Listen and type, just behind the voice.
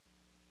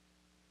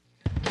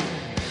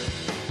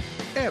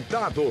É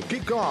dado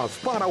kickoff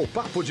para o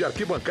papo de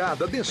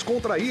arquibancada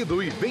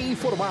descontraído e bem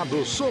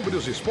informado sobre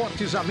os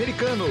esportes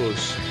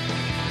americanos.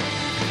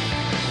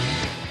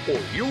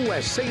 O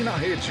USA na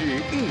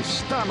Rede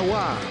está no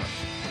ar.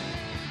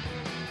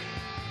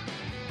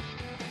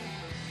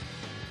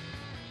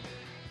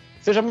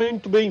 Seja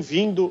muito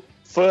bem-vindo,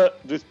 fã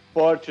do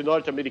esporte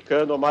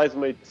norte-americano, a mais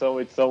uma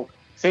edição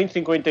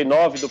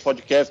 159 do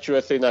podcast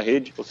USA na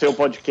Rede, o seu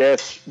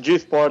podcast de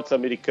esportes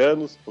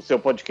americanos, o seu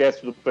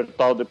podcast do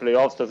portal The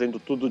Playoffs, trazendo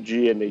tudo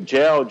de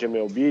NHL, de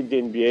MLB,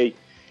 de NBA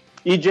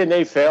e de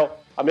NFL,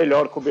 a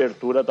melhor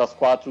cobertura das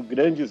 4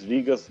 grandes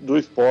ligas do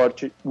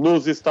esporte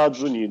nos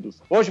Estados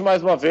Unidos. Hoje,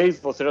 mais uma vez,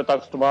 você já está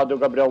acostumado, eu,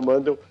 Gabriel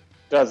Mandel,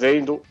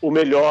 trazendo o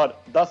melhor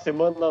da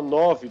semana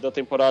 9 da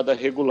temporada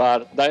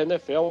regular da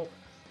NFL.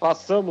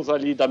 Passamos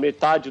ali da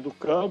metade do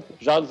campo,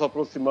 já nos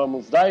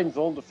aproximamos da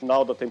endzone do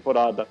final da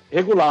temporada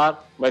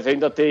regular, mas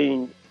ainda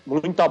tem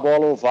muita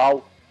bola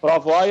oval para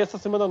voar. E essa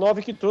semana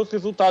 9 que trouxe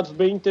resultados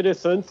bem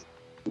interessantes,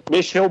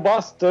 mexeu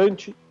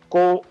bastante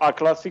com a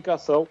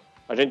classificação.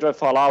 A gente vai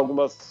falar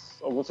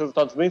alguns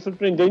resultados bem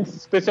surpreendentes,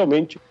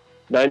 especialmente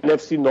na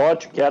NFC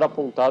Norte, que era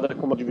apontada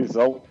como a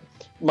divisão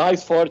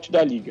mais forte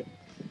da liga.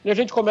 E a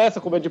gente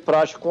começa, como é de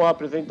praxe, com a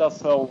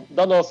apresentação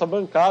da nossa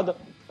bancada.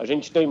 A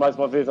gente tem, mais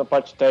uma vez, a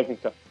parte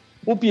técnica,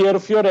 o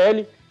Piero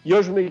Fiorelli, e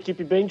hoje uma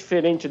equipe bem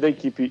diferente da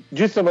equipe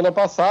de semana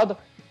passada.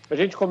 A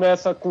gente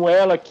começa com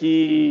ela,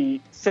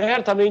 que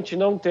certamente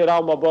não terá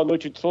uma boa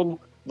noite de sono,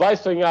 vai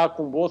sonhar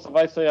com Bolsa,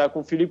 vai sonhar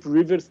com Philip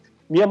Rivers.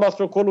 Mia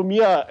Mastrocolo,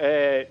 Mia,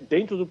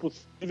 dentro do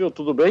possível,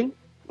 tudo bem?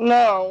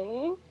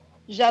 Não,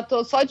 já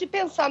tô, só de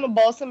pensar no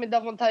Bolsa me dá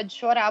vontade de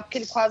chorar, porque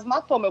ele quase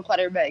matou meu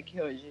quarterback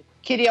hoje.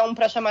 Queria um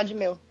pra chamar de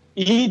meu.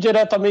 E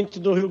diretamente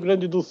do Rio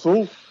Grande do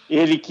Sul,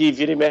 ele que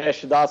vira e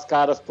mexe, dá as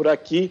caras por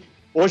aqui,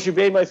 hoje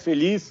bem mais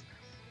feliz,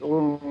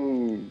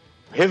 um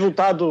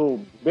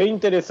resultado bem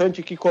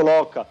interessante que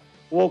coloca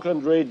o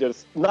Oakland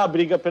Raiders na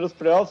briga pelos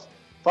playoffs.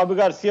 Fábio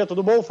Garcia,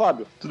 tudo bom,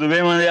 Fábio? Tudo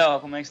bem, Mandel,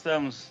 como é que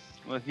estamos?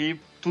 Aqui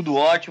tudo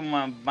ótimo,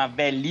 uma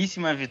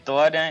belíssima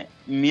vitória,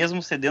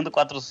 mesmo cedendo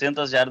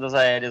 400 jardas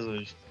aéreas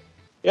hoje.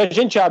 E a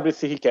gente abre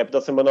esse recap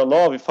da semana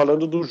 9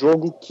 falando do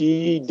jogo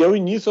que deu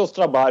início aos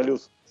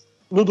trabalhos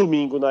no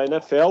domingo na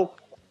NFL.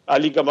 A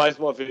Liga mais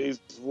uma vez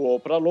voou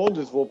para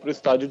Londres, voou para o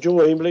estádio de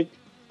Wembley,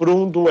 para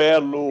um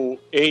duelo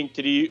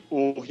entre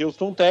o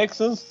Houston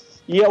Texans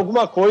e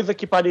alguma coisa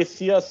que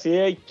parecia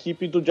ser a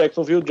equipe do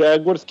Jacksonville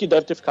Jaguars, que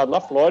deve ter ficado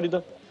na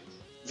Flórida.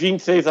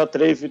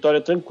 26-3,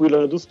 vitória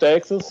tranquila dos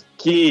Texans,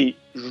 que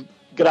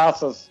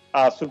graças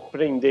à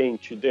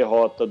surpreendente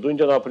derrota do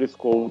Indianapolis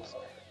Colts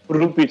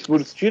para o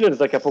Pittsburgh Steelers,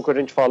 daqui a pouco a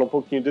gente fala um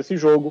pouquinho desse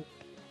jogo,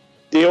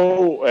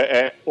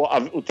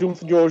 o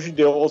triunfo de hoje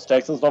deu aos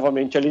Texans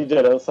novamente a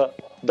liderança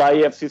da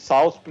AFC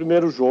South,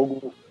 primeiro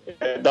jogo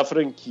da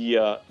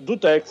franquia do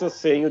Texas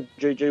sem o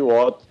J.J.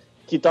 Watt,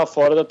 que está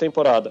fora da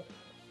temporada.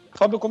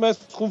 Fábio, eu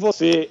começo com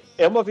você.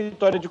 É uma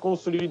vitória de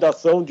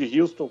consolidação de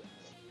Houston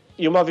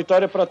e uma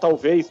vitória para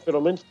talvez,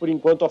 pelo menos por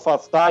enquanto,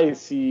 afastar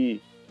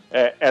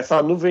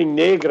essa nuvem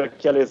negra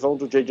que a lesão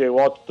do J.J.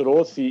 Watt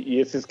trouxe e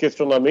esses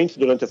questionamentos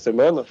durante a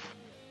semana?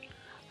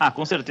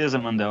 Com certeza,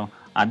 Mandel.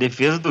 A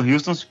defesa do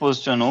Houston se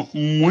posicionou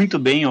muito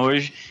bem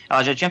hoje.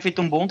 Ela já tinha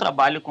feito um bom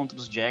trabalho contra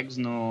os Jags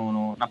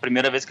na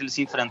primeira vez que eles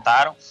se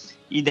enfrentaram,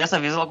 e dessa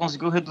vez ela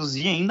conseguiu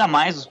reduzir ainda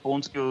mais os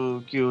pontos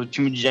que o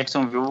time de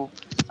Jacksonville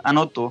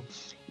anotou.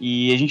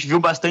 E a gente viu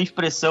bastante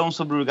pressão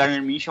sobre o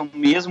Gardner Minshew,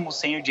 mesmo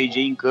sem o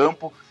JJ em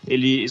campo.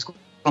 Eles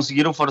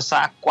conseguiram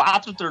forçar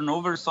 4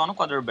 turnovers só no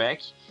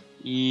quarterback,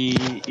 e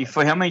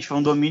foi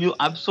um domínio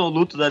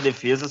absoluto da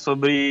defesa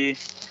sobre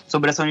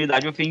essa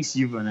unidade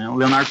ofensiva, né? O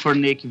Leonard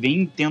Fournette, que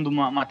vem tendo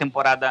uma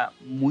temporada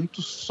muito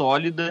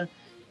sólida,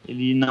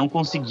 ele não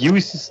conseguiu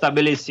se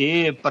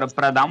estabelecer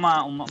para dar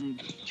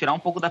tirar um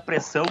pouco da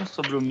pressão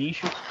sobre o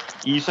Minshew,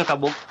 e isso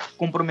acabou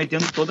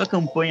comprometendo toda a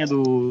campanha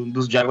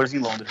dos Jaguars em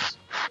Londres.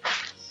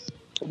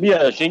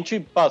 Bia, a gente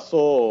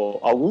passou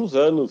alguns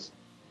anos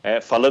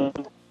falando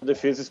de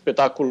defesa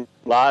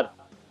espetacular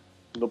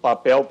no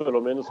papel, pelo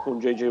menos com o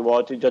J.J.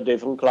 Watt e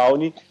Jadeveon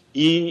Clowney,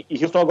 e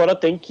Houston agora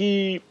tem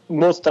que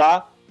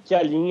mostrar que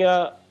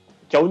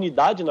a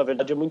unidade, na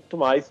verdade, é muito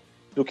mais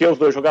do que os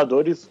dois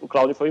jogadores. O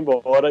Clowney foi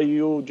embora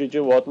e o J.J.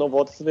 Watt não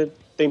volta essa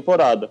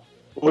temporada.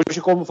 Hoje,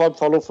 como o Fábio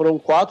falou, foram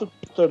 4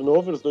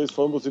 turnovers, 2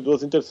 fumbles e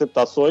 2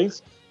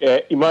 interceptações,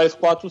 e mais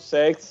 4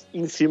 sacks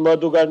em cima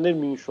do Gardner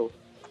Minshew.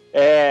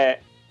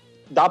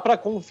 Dá para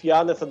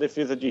confiar nessa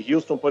defesa de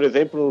Houston, por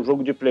exemplo, no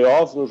jogo de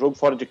playoffs, no jogo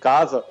fora de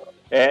casa?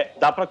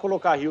 Dá para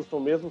colocar Houston,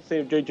 mesmo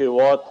sem o J.J.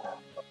 Watt,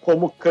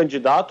 como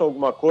candidato a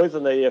alguma coisa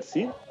na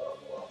AFC?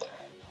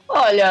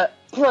 Olha,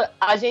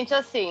 a gente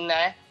assim,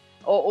 né?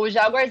 O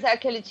Jaguars é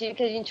aquele time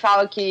que a gente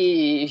fala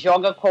que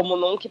joga como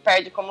nunca e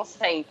perde como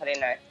sempre,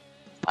 né?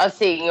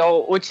 Assim,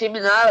 o time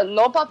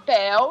no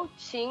papel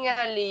tinha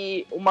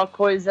ali uma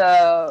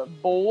coisa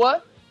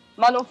boa,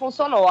 mas não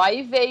funcionou.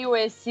 Aí veio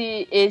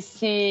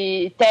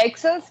esse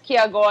Texans, que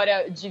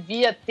agora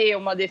devia ter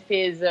uma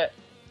defesa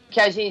que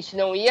a gente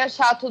não ia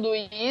achar tudo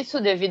isso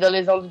devido à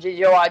lesão do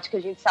J.J. Watt, que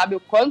a gente sabe o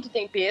quanto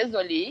tem peso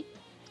ali.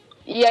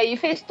 E aí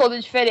fez toda a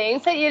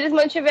diferença e eles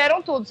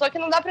mantiveram tudo. Só que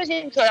não dá pra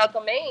gente olhar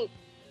também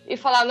e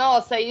falar,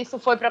 nossa, isso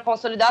foi pra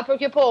consolidar,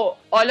 porque, pô,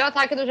 olha o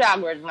ataque do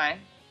Jaguars, né?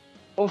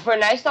 O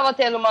Fournette estava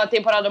tendo uma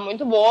temporada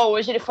muito boa,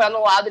 hoje ele foi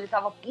anulado, ele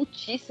estava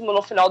putíssimo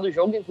no final do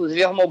jogo,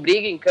 inclusive arrumou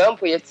briga em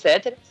campo e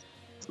etc.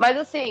 Mas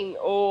assim,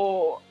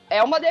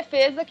 é uma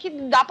defesa que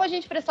dá pra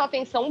gente prestar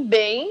atenção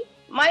bem,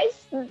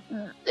 mas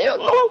eu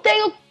não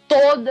tenho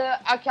toda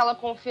aquela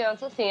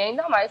confiança assim,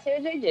 ainda mais sem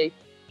o JJ.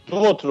 Do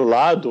outro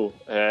lado,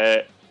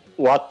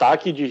 o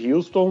ataque de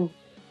Houston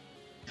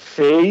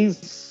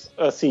fez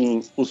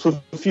assim, o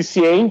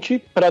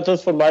suficiente para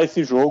transformar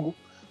esse jogo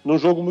num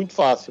jogo muito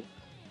fácil.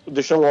 O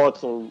Deshaun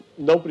Watson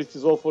não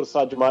precisou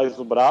forçar demais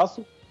o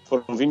braço,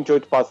 foram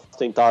 28 passes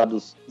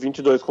tentados,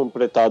 22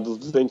 completados,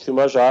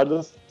 201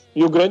 jardas,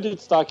 e o grande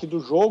destaque do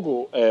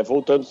jogo,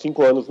 voltando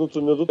 5 anos no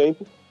túnel do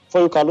tempo,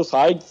 foi o Carlos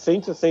Hyde,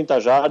 160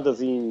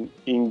 jardas em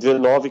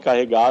 19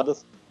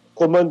 carregadas,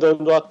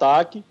 comandando o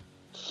ataque.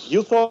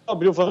 Houston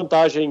abriu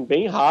vantagem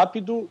bem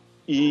rápido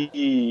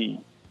e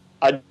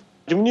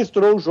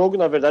administrou o jogo,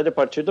 na verdade, a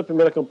partir da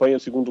primeira campanha,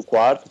 segundo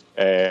quarto,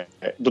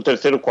 do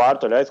terceiro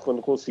quarto, aliás,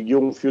 quando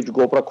conseguiu um field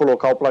goal para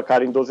colocar o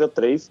placar em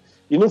 12-3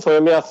 e não foi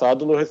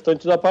ameaçado no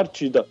restante da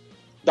partida.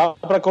 Dá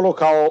para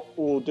colocar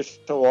o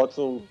Deshaun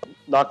Watson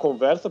na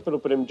conversa pelo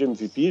prêmio de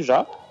MVP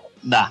já?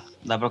 Dá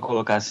para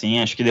colocar sim.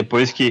 Acho que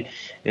depois que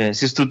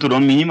se estruturou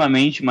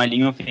minimamente uma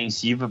linha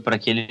ofensiva para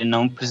que ele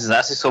não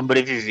precisasse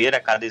sobreviver a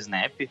cada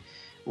snap,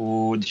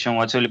 o Deshaun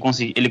Watson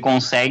ele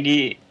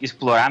consegue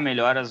explorar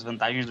melhor as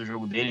vantagens do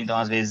jogo dele. Então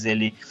às vezes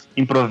ele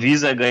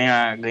improvisa,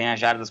 ganha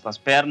jardas com as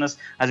pernas,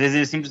 às vezes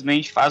ele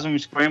simplesmente faz um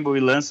scramble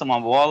e lança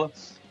uma bola,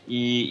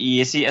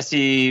 e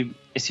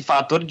esse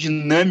fator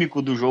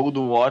dinâmico do jogo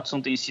do Watson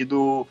tem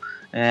sido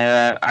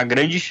a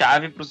grande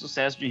chave para o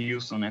sucesso de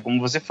Houston, né? Como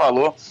você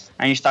falou,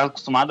 a gente está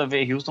acostumado a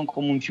ver Houston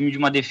como um time de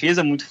uma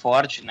defesa muito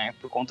forte, né?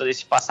 Por conta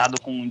desse passado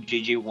com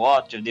J.J.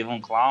 Watt,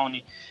 Devon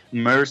Clowney,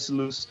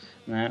 Merciless,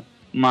 né?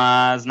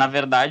 Mas, na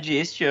verdade,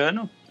 este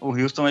ano, o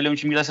Houston ele é um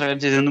time que está se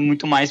caracterizando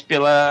muito mais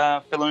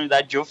pela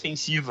unidade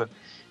ofensiva.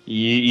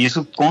 E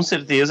isso, com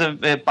certeza,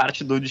 é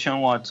parte do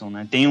Deshaun Watson,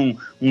 né? Tem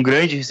um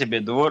grande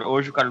recebedor,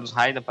 hoje o Carlos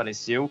Hyde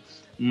apareceu,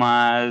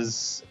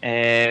 mas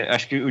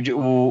acho que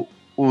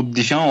o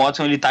Deshaun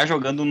Watson ele está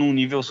jogando num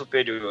nível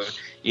superior.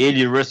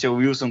 Ele, Russell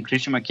Wilson,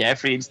 Christian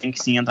McCaffrey, eles têm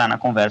que sim entrar na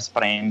conversa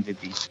para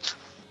MVP.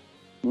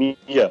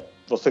 Mia,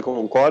 você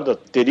concorda?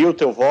 Teria o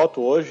teu voto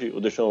hoje,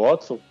 o Deshaun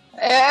Watson?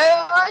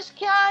 Eu acho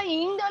que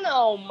ainda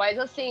não, mas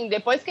assim,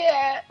 depois que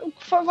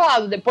foi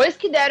falado, depois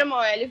que deram uma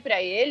OL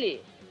pra ele,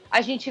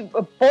 a gente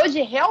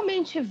pôde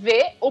realmente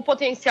ver o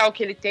potencial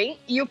que ele tem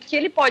e o que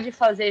ele pode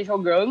fazer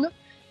jogando.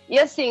 E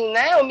assim,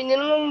 né, o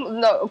menino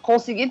não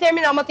conseguir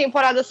terminar uma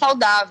temporada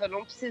saudável,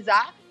 não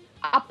precisar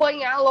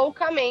apanhar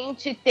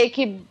loucamente, ter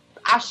que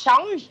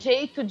achar um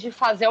jeito de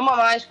fazer uma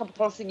mágica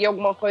pra conseguir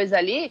alguma coisa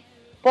ali,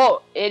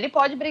 pô, ele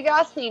pode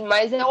brigar sim,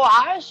 mas eu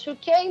acho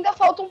que ainda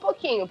falta um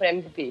pouquinho pra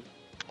MVP.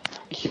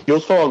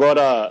 Houston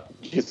agora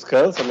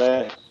descansa,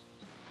 né?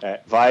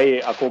 Vai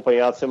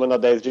acompanhar a semana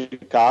 10 de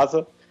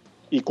casa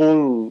e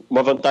com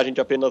uma vantagem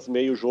de apenas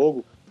meio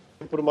jogo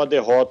por uma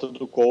derrota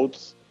do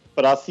Colts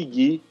para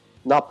seguir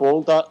na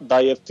ponta da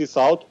AFC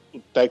South.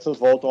 Os Texans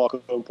voltam ao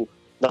campo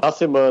na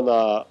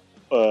semana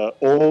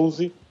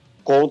 11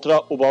 contra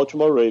o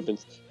Baltimore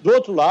Ravens. Do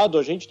outro lado,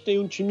 a gente tem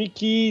um time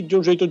que, de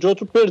um jeito ou de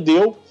outro,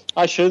 perdeu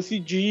a chance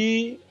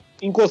de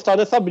encostar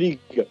nessa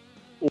briga.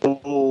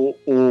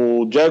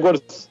 O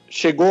Jaguars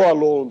chegou a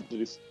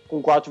Londres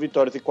com 4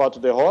 vitórias e 4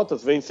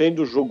 derrotas,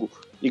 vencendo o jogo,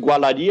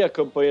 igualaria a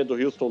campanha do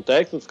Houston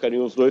Texans,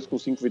 ficariam os dois com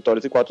 5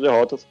 vitórias e 4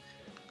 derrotas.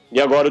 E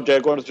agora o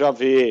Jaguars já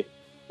vê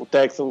o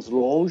Texans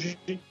longe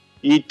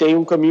e tem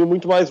um caminho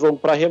muito mais longo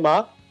para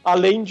remar,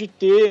 além de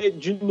ter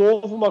de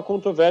novo uma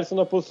controvérsia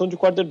na posição de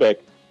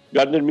quarterback.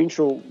 Gardner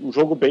Minshew, um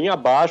jogo bem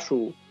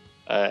abaixo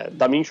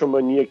da Minshew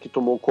mania que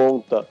tomou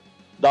conta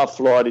da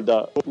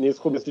Flórida nesse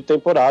começo de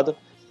temporada.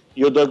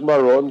 E o Doug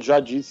Marrone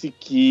já disse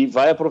que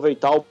vai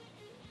aproveitar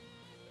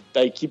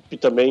a equipe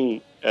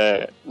também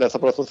nessa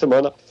próxima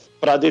semana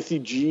para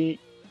decidir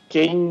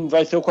quem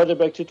vai ser o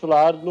quarterback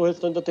titular no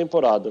restante da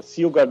temporada.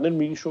 Se o Gardner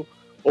Minshew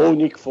ou o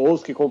Nick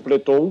Foles, que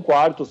completou um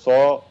quarto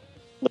só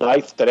na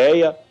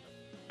estreia,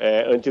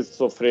 antes de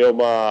sofrer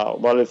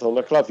uma lesão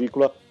na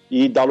clavícula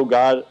e dar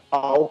lugar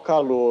ao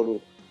calouro.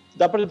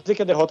 Dá para dizer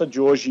que a derrota de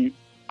hoje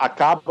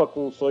acaba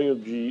com o sonho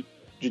de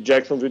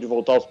Jacksonville de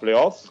voltar aos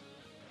playoffs?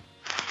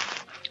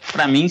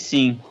 Para mim,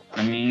 sim.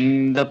 Para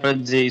mim, dá para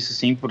dizer isso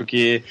sim,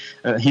 porque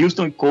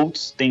Houston e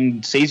Colts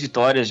têm 6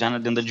 vitórias já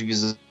dentro da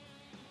divisão.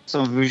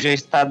 Jacksonville já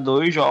está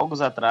 2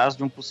 jogos atrás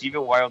de um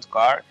possível wild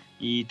card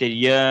e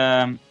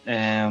teria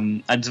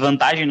a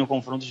desvantagem no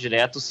confronto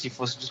direto se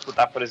fosse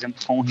disputar, por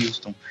exemplo, com o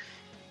Houston.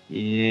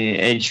 E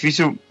é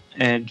difícil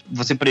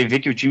você prever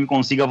que o time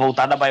consiga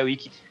voltar da bye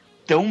week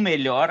tão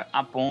melhor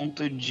a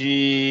ponto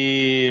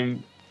de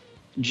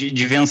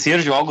vencer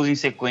jogos em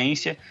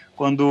sequência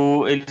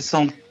quando eles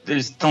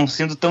estão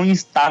sendo tão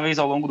instáveis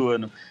ao longo do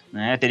ano,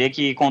 né? Teria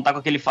que contar com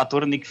aquele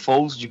fator Nick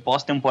Foles de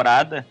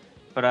pós-temporada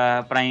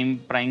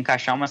para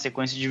encaixar uma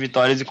sequência de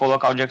vitórias e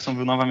colocar o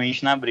Jacksonville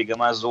novamente na briga.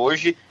 Mas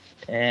hoje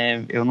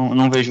eu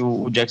não vejo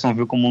o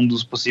Jacksonville como um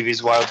dos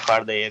possíveis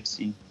wildcard da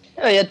AFC.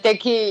 Eu ia ter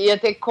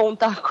que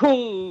contar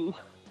com,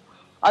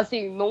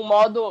 assim, num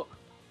modo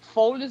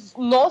Foles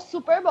no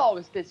Super Bowl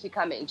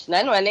especificamente,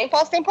 né? Não é nem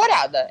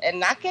pós-temporada, é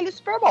naquele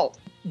Super Bowl.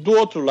 Do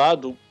outro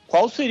lado,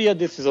 qual seria a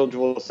decisão de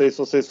vocês se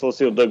vocês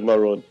fossem o Doug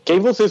Marrone? Quem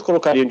vocês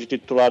colocariam de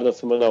titular na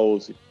semana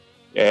 11?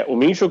 O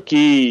Minshew,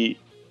 que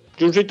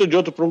de um jeito ou de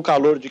outro, por um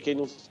calor de quem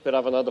não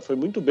esperava nada, foi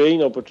muito bem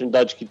na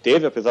oportunidade que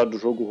teve, apesar do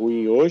jogo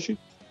ruim hoje.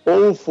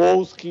 Ou o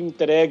Foles, que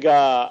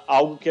entrega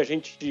algo que a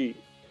gente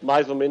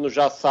mais ou menos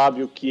já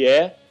sabe o que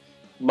é,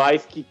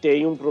 mas que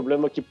tem um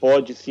problema que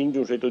pode, sim, de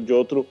um jeito ou de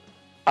outro,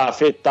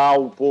 afetar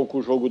um pouco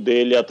o jogo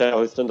dele até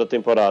o restante da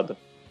temporada.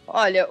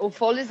 Olha, o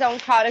Foles é um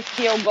cara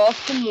que eu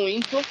gosto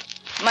muito,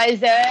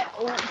 mas é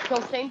o que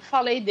eu sempre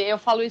falei dele, eu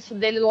falo isso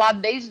dele lá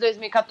desde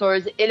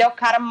 2014, ele é o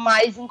cara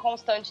mais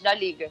inconstante da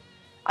liga.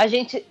 A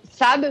gente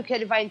sabe o que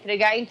ele vai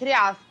entregar, entre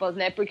aspas,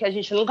 né? Porque a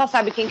gente nunca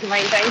sabe quem que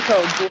vai entrar em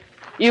campo.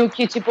 E o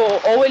que, tipo,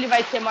 ou ele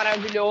vai ser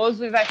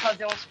maravilhoso e vai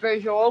fazer um super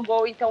jogo,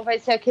 ou então vai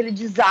ser aquele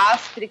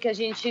desastre que a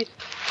gente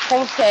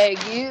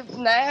consegue,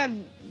 né,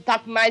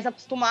 tá mais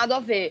acostumado a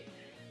ver.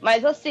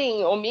 Mas,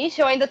 assim, o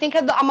Minshew ainda tem que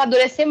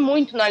amadurecer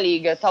muito na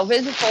liga.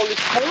 Talvez o Foles,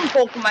 com um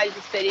pouco mais de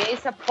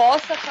experiência,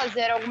 possa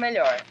fazer algo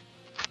melhor.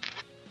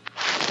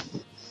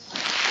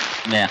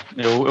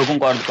 Eu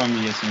concordo com a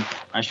Mia, assim.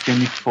 Acho que o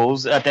Nick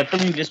Foles, até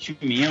pelo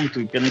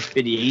investimento e pela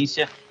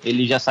experiência,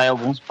 ele já sai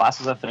alguns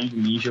passos à frente do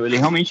Minshew. Ele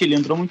realmente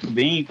entrou muito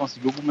bem e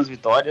conseguiu algumas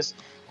vitórias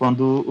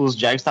quando os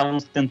Jags estavam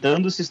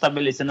tentando se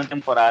estabelecer na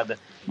temporada.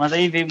 Mas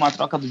aí veio uma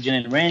troca do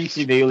Jalen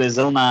Ramsey, veio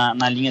lesão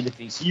na linha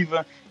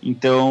defensiva.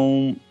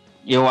 Então,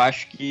 eu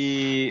acho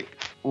que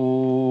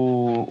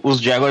os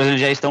Jaguars eles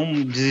já estão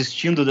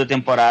desistindo da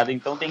temporada.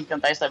 Então, tem que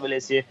tentar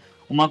estabelecer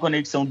uma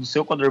conexão do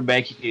seu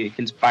quarterback que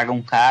eles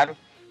pagam caro,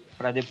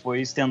 para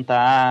depois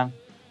tentar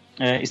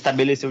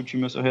estabelecer o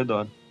time ao seu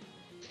redor.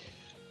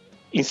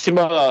 Em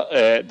cima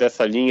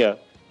dessa linha,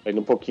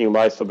 ainda um pouquinho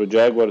mais sobre o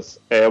Jaguars,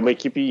 é uma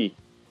equipe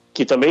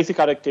que também se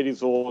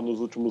caracterizou nos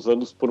últimos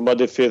anos por uma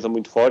defesa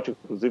muito forte,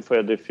 inclusive foi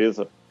a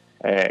defesa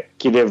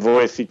que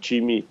levou esse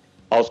time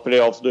aos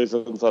playoffs 2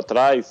 anos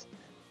atrás,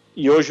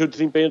 e hoje o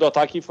desempenho do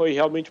ataque foi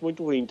realmente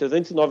muito ruim.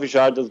 309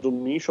 jardas do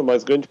Minshew,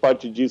 mas grande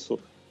parte disso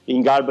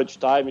em garbage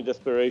time,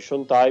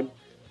 desperation time,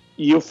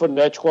 e o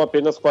Fournette com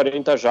apenas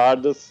 40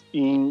 jardas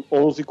em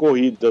 11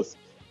 corridas.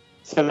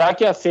 Será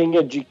que é a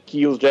senha de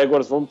que os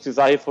Jaguars vão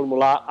precisar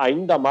reformular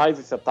ainda mais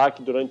esse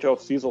ataque durante a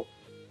off-season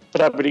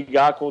para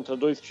brigar contra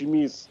dois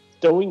times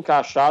tão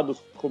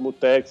encaixados como o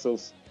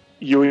Texans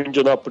e o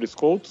Indianapolis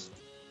Colts?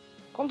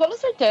 Com toda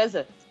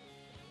certeza.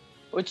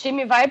 O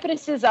time vai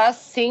precisar,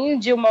 sim,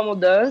 de uma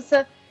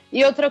mudança.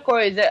 E outra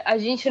coisa, a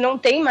gente não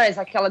tem mais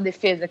aquela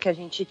defesa que a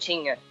gente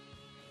tinha.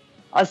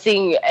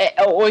 Assim,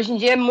 hoje em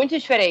dia é muito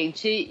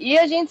diferente. E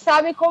a gente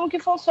sabe como que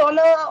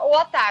funciona o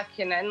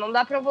ataque, né? Não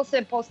dá pra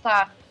você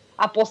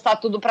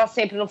apostar tudo pra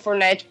sempre no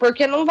Fournette,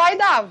 porque não vai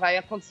dar. Vai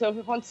acontecer o que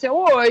aconteceu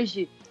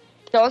hoje.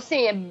 Então,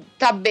 assim,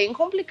 tá bem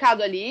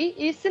complicado ali.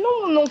 E se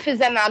não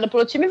fizer nada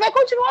pelo time, vai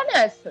continuar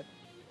nessa.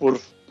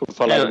 Por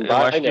falar eu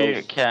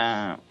acho que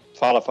a...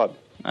 Fala, Fábio.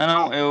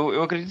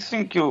 Eu acredito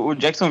sim que o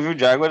Jacksonville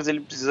Jaguars ele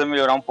precisa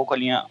melhorar um pouco a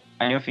linha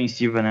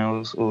ofensiva, né?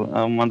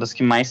 Uma das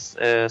que mais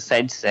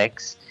cede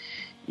sacks.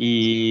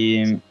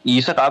 E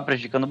isso acaba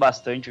prejudicando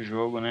bastante o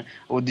jogo, né?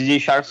 O DJ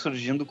Shark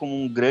surgindo como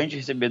um grande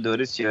recebedor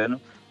esse ano,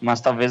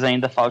 mas talvez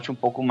ainda falte um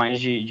pouco mais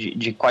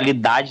de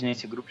qualidade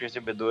nesse grupo de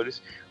recebedores.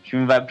 O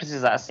time vai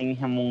precisar, assim,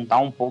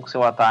 remontar um pouco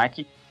seu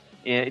ataque.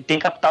 Tem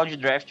capital de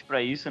draft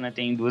para isso, né?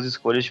 Tem 2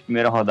 escolhas de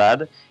primeira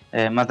rodada,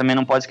 mas também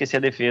não pode esquecer a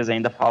defesa.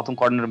 Ainda falta um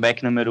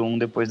cornerback número 1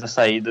 depois da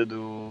saída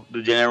do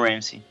Jalen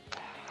Ramsey.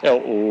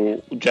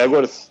 O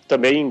Jaguars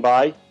também em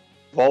bye,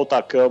 volta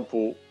a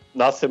campo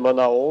na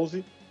semana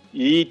 11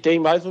 e tem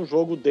mais um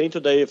jogo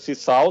dentro da AFC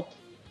South,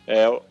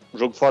 um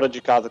jogo fora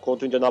de casa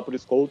contra o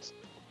Indianapolis Colts.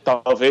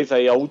 Talvez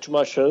aí a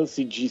última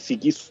chance de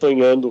seguir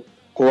sonhando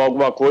com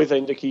alguma coisa,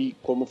 ainda que,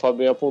 como o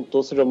Fabinho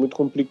apontou, seja muito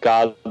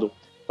complicado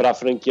para a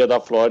franquia da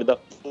Flórida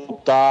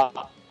voltar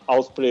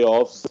aos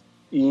playoffs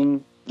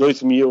em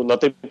 2000,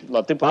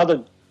 na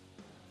temporada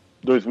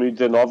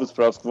 2019, os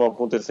playoffs que vão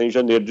acontecer em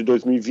janeiro de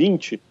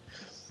 2020.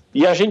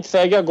 E a gente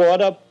segue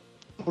agora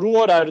para o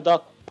horário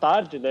da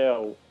tarde, né?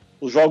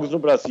 Os jogos no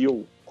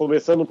Brasil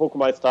começando um pouco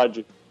mais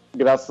tarde,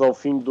 graças ao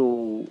fim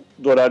do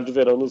horário de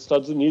verão nos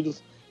Estados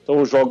Unidos.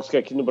 Então, os jogos que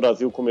aqui no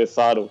Brasil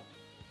começaram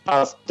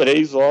às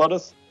 3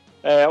 horas.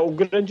 O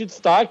grande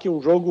destaque,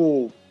 um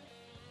jogo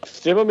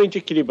extremamente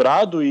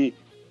equilibrado e,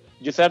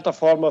 de certa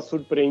forma,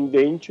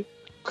 surpreendente.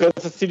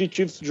 Kansas City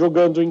Chiefs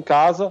jogando em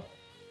casa,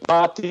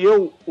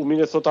 bateu o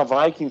Minnesota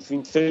Vikings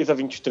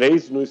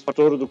 26-23 no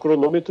estouro do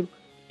cronômetro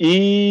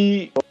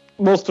e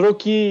mostrou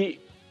que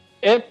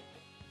é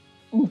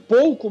um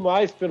pouco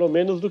mais, pelo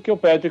menos, do que o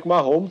Patrick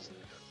Mahomes.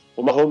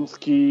 O Mahomes,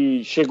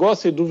 que chegou a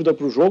ser dúvida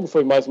para o jogo,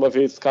 foi mais uma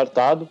vez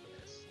descartado.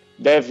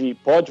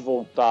 Pode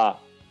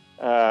voltar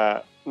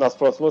nas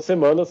próximas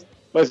semanas,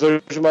 mas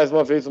hoje, mais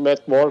uma vez, o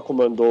Matt Moore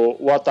comandou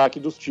o ataque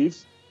dos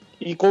Chiefs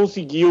e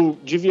conseguiu,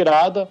 de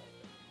virada,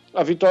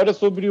 a vitória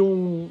sobre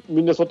um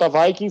Minnesota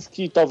Vikings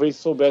que talvez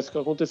soubesse o que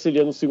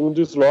aconteceria no segundo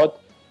slot,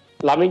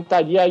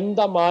 lamentaria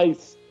ainda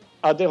mais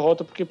a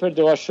derrota porque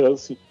perdeu a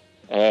chance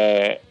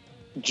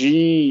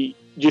de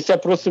se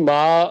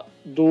aproximar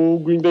do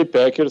Green Bay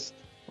Packers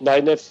da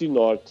NFC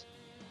North.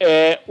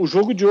 O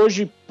jogo de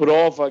hoje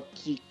prova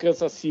que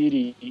Kansas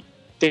City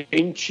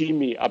tem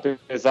time,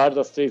 apesar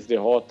das 3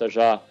 derrotas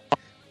já,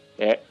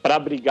 para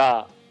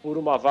brigar por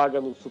uma vaga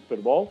no Super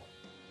Bowl?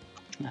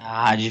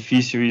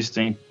 Difícil isso,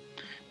 hein?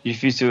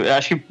 Difícil. Eu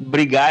acho que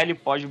brigar, ele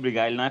pode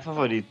brigar, ele não é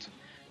favorito.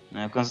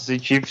 Né? O Kansas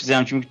City Chiefs é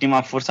um time que tem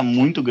uma força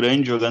muito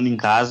grande jogando em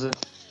casa.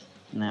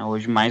 Né?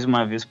 Hoje, mais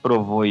uma vez,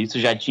 provou isso.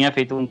 Já tinha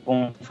feito um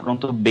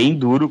confronto bem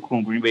duro com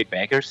o Green Bay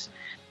Packers.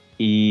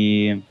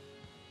 E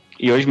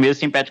hoje mesmo,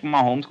 sem Patrick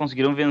Mahomes,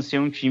 conseguiram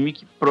vencer um time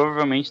que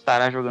provavelmente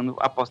estará jogando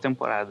a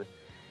pós-temporada.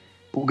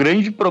 O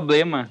grande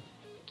problema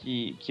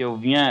que eu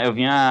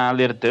vinha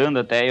alertando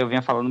até, eu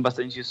vinha falando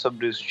bastante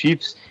sobre os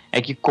Chiefs,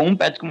 é que com o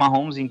Patrick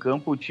Mahomes em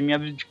campo, o time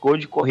abdicou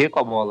de correr com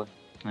a bola.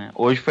 Né?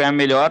 Hoje foi a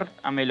melhor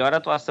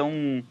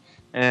atuação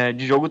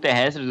de jogo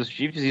terrestre dos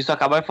Chiefs, e isso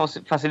acaba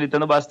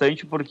facilitando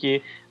bastante,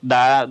 porque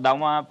dá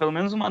pelo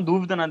menos uma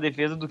dúvida na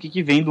defesa do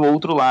que vem do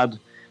outro lado.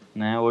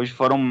 Né? Hoje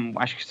foram,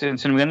 acho que se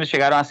não me engano,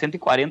 chegaram a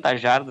 140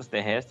 jardas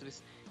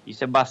terrestres,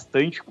 isso é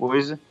bastante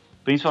coisa,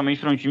 principalmente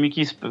para um time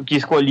que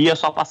escolhia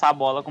só passar a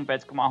bola com o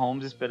Patrick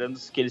Mahomes, esperando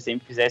que ele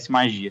sempre fizesse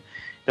magia.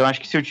 Então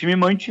acho que se o time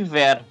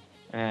mantiver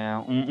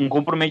um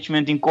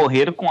comprometimento em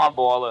correr com a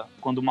bola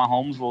quando o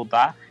Mahomes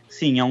voltar,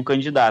 sim, é um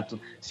candidato.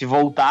 Se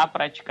voltar a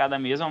praticar da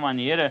mesma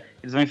maneira,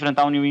 eles vão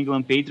enfrentar o New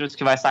England Patriots,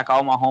 que vai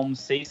sacar o Mahomes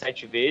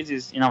 6-7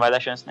 vezes e não vai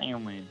dar chance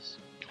nenhuma a eles.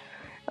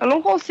 Eu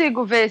não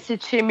consigo ver esse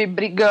time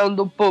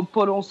brigando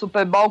por um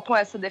Super Bowl com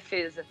essa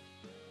defesa.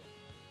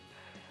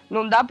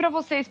 Não dá para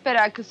você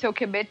esperar que o seu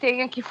QB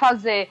tenha que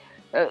fazer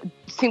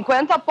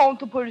 50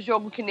 pontos por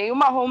jogo, que nem o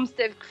Mahomes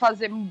teve que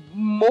fazer um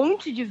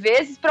monte de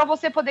vezes para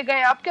você poder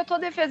ganhar, porque a tua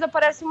defesa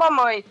parece uma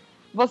mãe.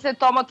 Você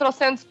toma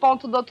 300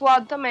 pontos do outro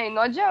lado também.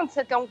 Não adianta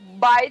você ter um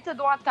baita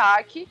de um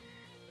ataque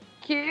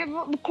que,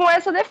 com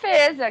essa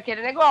defesa,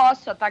 aquele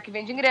negócio, ataque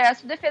vende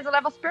ingresso, defesa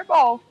leva Super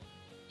Bowl.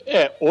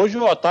 Hoje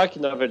o ataque,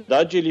 na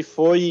verdade, ele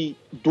foi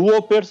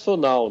duo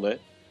personal, né?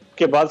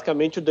 Porque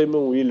basicamente o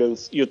Damon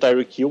Williams e o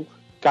Tyreek Hill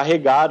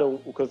carregaram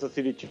o Kansas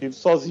City Chiefs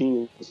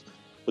sozinhos.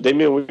 O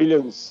Damon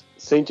Williams,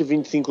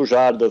 125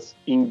 jardas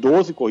em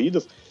 12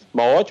 corridas,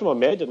 uma ótima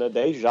média, né?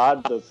 10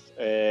 jardas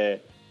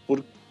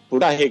por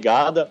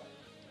carregada.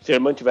 Se ele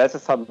mantivesse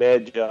essa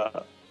média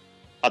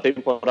a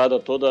temporada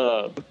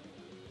toda,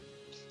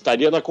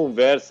 estaria na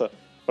conversa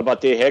para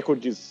bater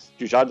recordes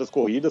de jardas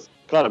corridas.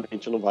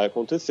 Claramente não vai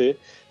acontecer.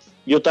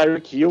 E o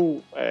Tyreek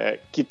Hill,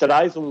 que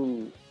traz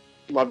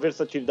uma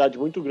versatilidade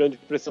muito grande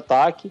para esse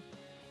ataque,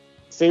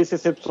 6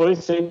 recepções,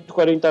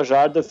 140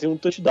 jardas e um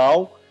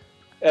touchdown.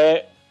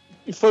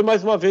 E foi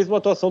mais uma vez uma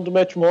atuação do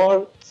Matt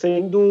Moore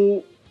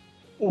sendo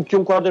o que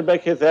um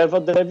quarterback reserva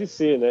deve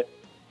ser, né?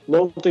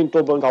 Não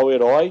tentou bancar o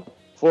herói,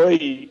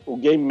 foi o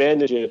game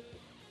manager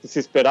que se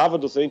esperava,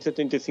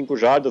 275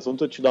 jardas, um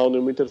touchdown e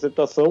uma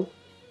interceptação.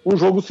 Um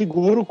jogo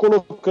seguro,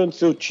 colocando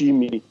seu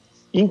time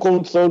em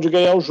condição de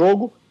ganhar o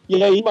jogo.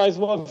 E aí, mais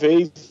uma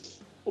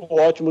vez, o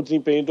ótimo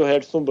desempenho do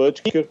Harrison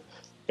Butker,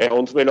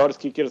 um dos melhores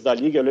kickers da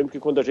liga. Eu lembro que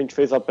quando a gente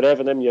fez a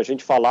prévia, né, a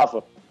gente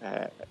falava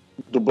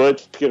do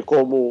Butker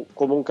como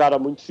um cara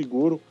muito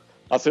seguro.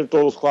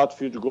 Acertou os 4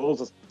 field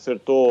goals,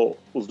 acertou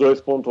os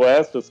 2 pontos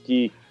extras,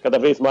 que cada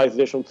vez mais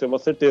deixam de ser uma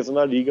certeza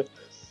na liga.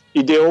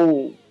 E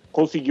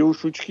conseguiu o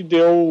chute que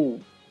deu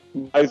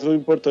mais um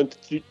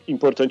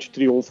importante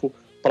triunfo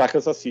para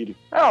Kansas City.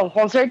 Não,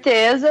 com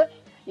certeza.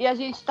 E a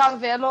gente tá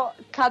vendo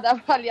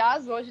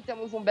aliás, hoje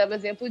temos um belo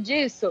exemplo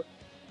disso,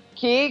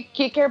 que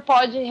kicker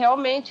pode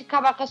realmente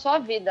acabar com a sua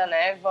vida,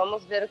 né?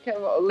 Vamos ver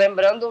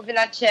lembrando o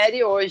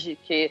Vinatieri hoje,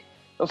 que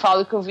eu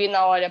falo que o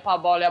Vina olha pra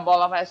bola e a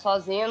bola vai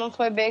sozinha, não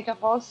foi bem o que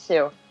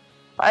aconteceu.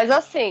 Mas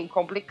assim,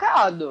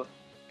 complicado.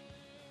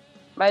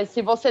 Mas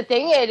se você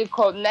tem ele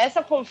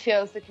nessa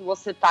confiança que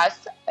você tá,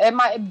 é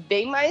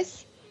bem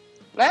mais,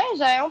 né?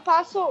 Já é um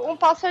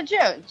passo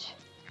adiante.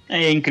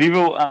 É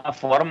incrível a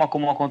forma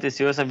como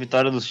aconteceu essa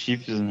vitória dos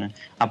Chiefs, né?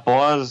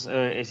 Após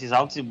esses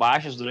altos e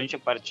baixos durante a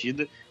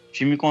partida, o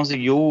time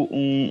conseguiu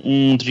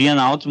um three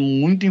and out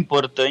muito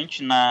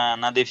importante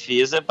na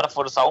defesa para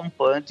forçar um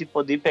punt e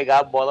poder pegar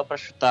a bola para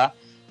chutar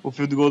o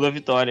field goal da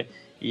vitória.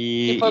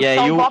 E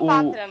aí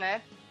pátria,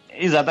 né?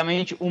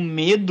 Exatamente, o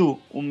medo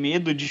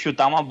de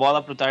chutar uma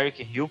bola para o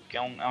Tyreek Hill, que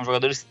é um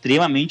jogador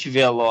extremamente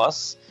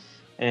veloz,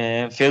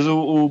 fez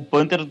o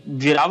Panther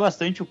virar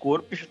bastante o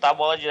corpo e chutar a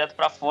bola direto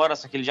para fora,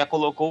 só que ele já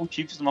colocou o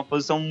Chiefs numa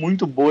posição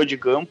muito boa de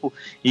campo,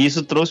 e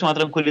isso trouxe uma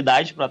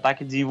tranquilidade para o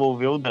ataque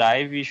desenvolver o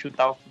drive e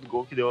chutar o field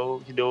goal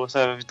que deu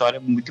essa vitória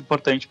muito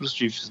importante para os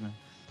Chiefs, né?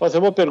 Fazer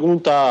uma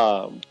pergunta,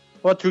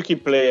 uma tricky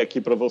play aqui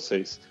para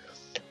vocês.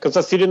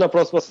 Kansas City na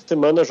próxima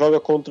semana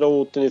joga contra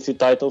o Tennessee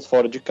Titans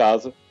fora de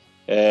casa,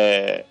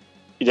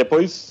 e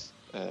depois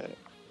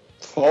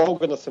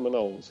folga na semana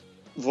 11.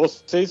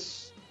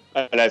 Vocês...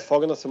 Aliás,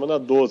 folga na semana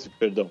 12,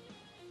 perdão.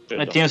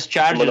 Mas tem os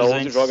Chargers semana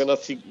 11 antes. joga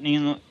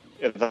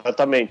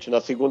exatamente, na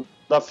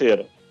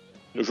segunda-feira.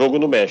 O jogo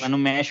no México. Mas no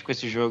México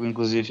esse jogo,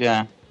 inclusive,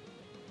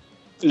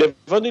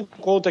 Levando em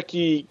conta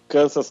que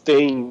Kansas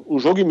tem um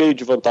jogo e meio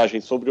de vantagem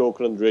sobre o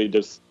Oakland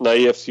Raiders na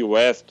AFC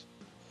West,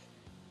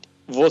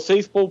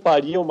 vocês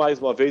poupariam mais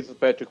uma vez o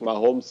Patrick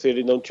Mahomes se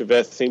ele não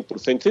tivesse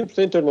 100%?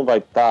 100% ele não vai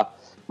estar,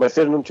 mas se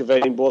ele não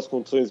tiver em boas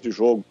condições de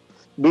jogo,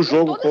 do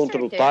jogo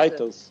contra certeza. o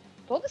Titans...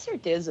 Toda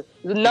certeza.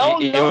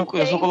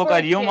 Eu só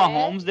colocaria o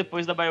Mahomes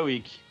depois da bye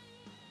week.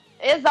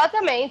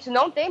 Exatamente.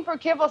 Não tem por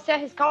que você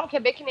arriscar um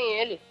QB que nem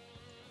ele.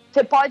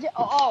 Você pode...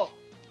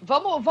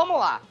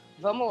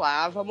 Vamos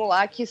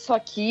lá, que isso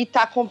aqui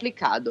tá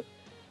complicado.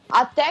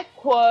 Até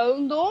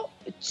quando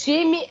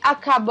time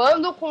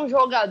acabando com o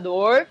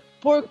jogador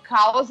por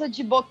causa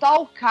de botar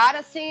o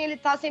cara sem ele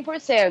estar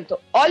 100%?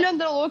 Olha o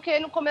Andrew Luck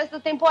aí no começo da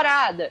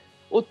temporada.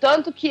 O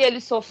tanto que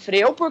ele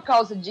sofreu por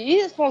causa de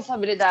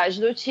irresponsabilidade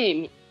do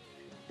time.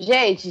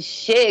 Gente,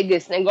 chega,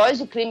 esse negócio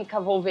de clínica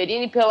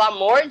Wolverine, pelo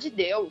amor de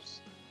Deus.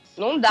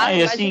 Não dá,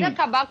 imagina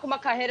acabar com uma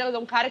carreira de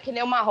um cara que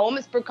nem o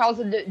Mahomes por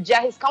causa de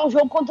arriscar um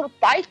jogo contra o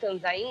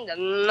Titans ainda.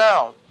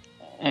 Não.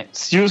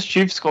 Se os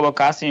Chiefs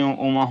colocassem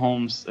o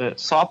Mahomes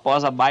só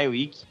após a bye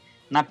week,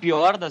 na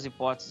pior das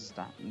hipóteses,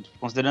 tá?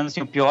 Considerando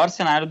assim, o pior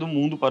cenário do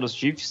mundo para os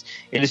Chiefs,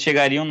 eles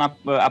chegariam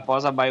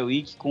após a bye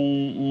week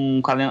com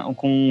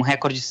um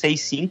recorde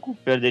 6-5,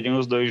 perderiam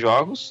os 2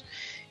 jogos.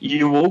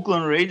 E o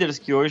Oakland Raiders,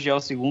 que hoje é o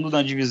segundo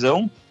na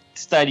divisão,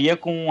 estaria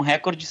com um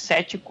recorde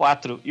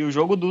 7-4. E o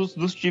jogo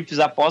dos Chiefs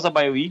após a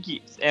bye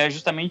week é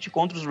justamente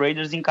contra os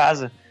Raiders em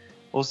casa.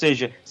 Ou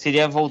seja,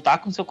 seria voltar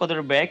com seu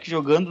quarterback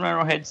jogando no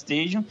Arrowhead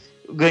Stadium,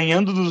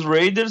 ganhando dos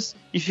Raiders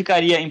e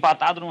ficaria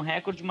empatado no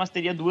recorde, mas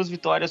teria 2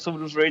 vitórias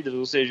sobre os Raiders,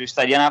 ou seja,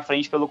 estaria na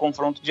frente pelo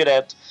confronto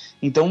direto.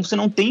 Então você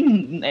não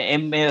tem,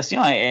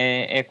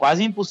 é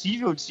quase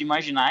impossível de se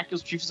imaginar que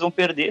os Chiefs vão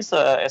perder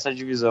essa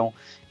divisão.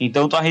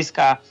 Então tu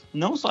arriscar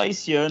não só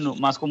esse ano,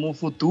 mas como o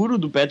futuro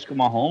do Patrick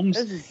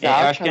Mahomes, eu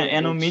acho que é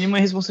no mínimo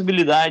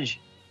irresponsabilidade.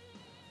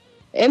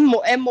 É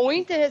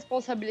muita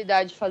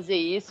irresponsabilidade fazer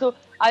isso.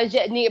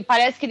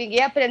 Parece que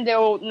ninguém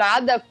aprendeu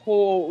nada com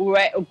o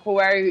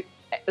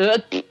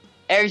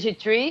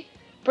RG3,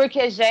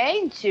 porque,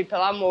 gente,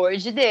 pelo amor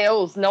de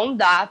Deus, não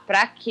dá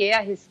pra que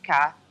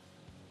arriscar.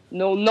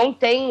 Não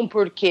tem um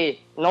porquê,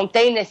 não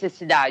tem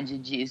necessidade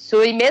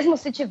disso. E mesmo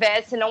se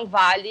tivesse, não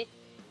vale.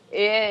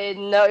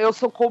 Eu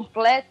sou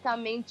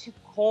completamente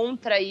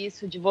contra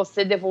isso de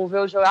você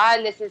devolver o jogo.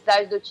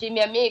 Necessidade do time,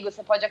 amigo,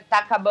 você pode estar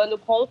acabando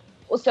com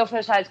o seu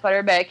franchise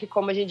quarterback,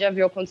 como a gente já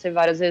viu acontecer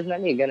várias vezes na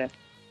liga, né?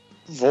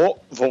 Vou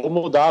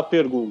mudar a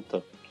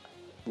pergunta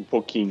um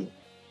pouquinho.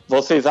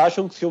 Vocês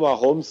acham que se o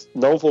Mahomes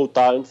não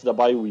voltar antes da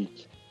bye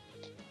week,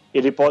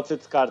 ele pode ser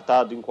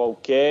descartado em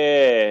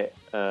qualquer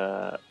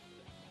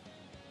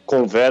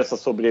conversa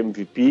sobre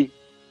MVP?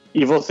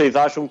 E vocês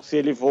acham que se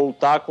ele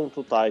voltar contra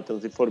o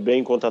Titans e for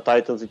bem contra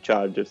Titans e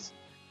Chargers,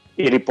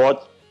 ele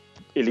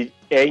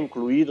é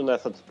incluído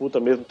nessa disputa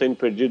mesmo tendo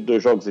perdido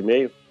 2 jogos e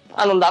meio?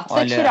 Não dá pra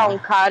você tirar um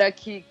cara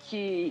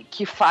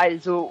que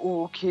faz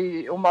o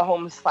que o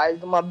Mahomes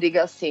faz numa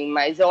briga assim,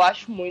 mas eu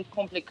acho muito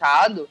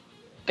complicado,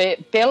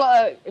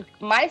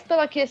 mais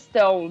pela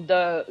questão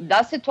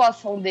da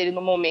situação dele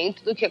no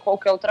momento do que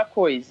qualquer outra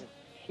coisa.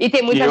 E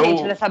tem muita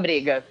gente nessa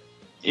briga.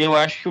 Eu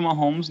acho que o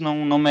Mahomes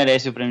não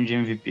merece o prêmio de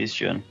MVP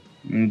este ano,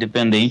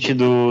 independente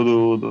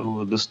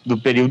do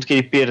período que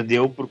ele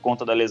perdeu por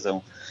conta da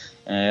lesão.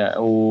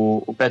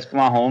 O Patrick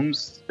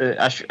Mahomes,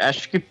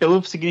 acho que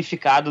pelo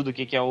significado do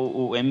que é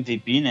o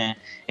MVP, né,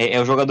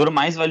 é o jogador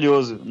mais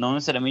valioso, não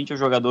necessariamente o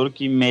jogador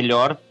que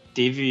melhor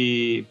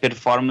teve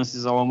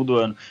performances ao longo do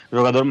ano, o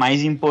jogador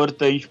mais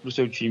importante para o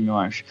seu time, eu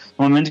acho.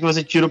 No momento que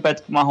você tira o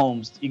Patrick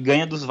Mahomes e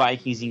ganha dos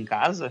Vikings em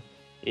casa,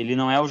 ele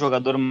não é o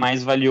jogador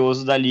mais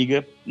valioso da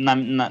liga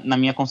na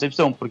minha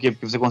concepção. Por quê?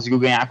 Porque você conseguiu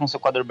ganhar com seu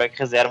quarterback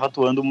reserva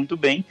atuando muito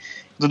bem.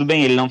 Tudo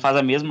bem, ele não faz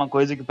a mesma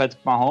coisa que o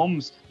Patrick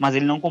Mahomes, mas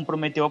ele não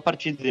comprometeu a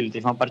partida. Ele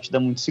teve uma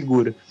partida muito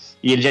segura.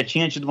 E ele já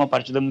tinha tido uma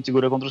partida muito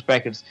segura contra os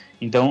Packers.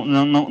 Então,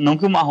 não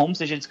que o Mahomes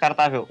seja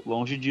descartável,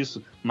 longe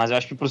disso. Mas eu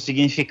acho que pro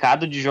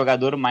significado de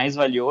jogador mais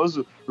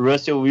valioso,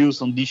 Russell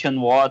Wilson,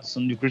 Deshaun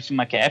Watson e Christian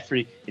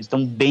McCaffrey, eles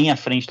estão bem à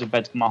frente do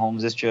Patrick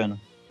Mahomes este ano.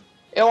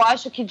 Eu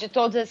acho que de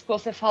todos esses que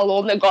você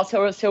falou, o negócio é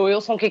o Russell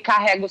Wilson que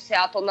carrega o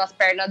Seattle nas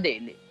pernas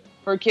dele.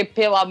 Porque,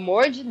 pelo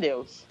amor de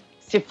Deus,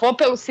 se for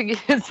pelo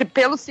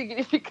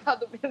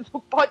significado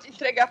mesmo, pode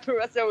entregar pro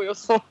Russell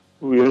Wilson.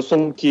 O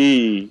Wilson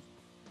que,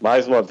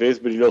 mais uma vez,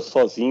 brilhou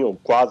sozinho, ou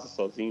quase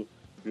sozinho,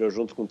 brilhou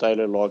junto com o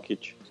Tyler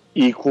Lockett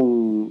e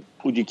com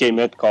o DK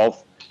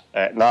Metcalf,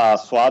 na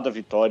suada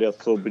vitória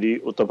sobre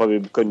o Tampa Bay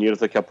Buccaneers.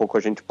 Daqui a pouco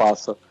a gente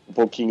passa um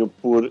pouquinho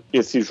por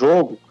esse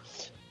jogo.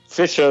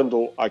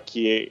 Fechando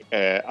aqui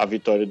a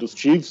vitória dos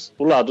Chiefs,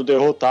 o lado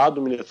derrotado,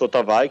 o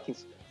Minnesota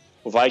Vikings.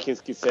 O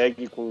Vikings que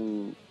segue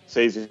com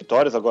 6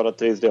 vitórias, agora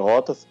 3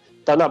 derrotas.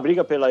 Está na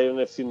briga pela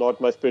NFC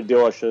Norte, mas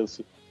perdeu a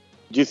chance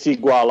de se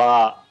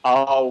igualar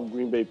ao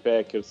Green Bay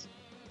Packers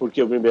porque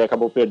o Green Bay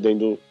acabou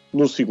perdendo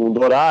no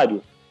segundo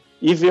horário,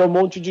 e ver um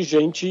monte de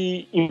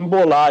gente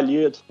embolar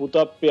ali a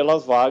disputa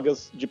pelas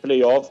vagas de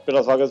playoff,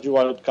 pelas vagas de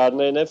wildcard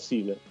na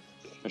NFC, né?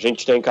 A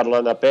gente tem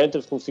Carolina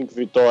Panthers com 5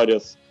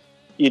 vitórias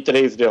e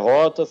 3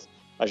 derrotas,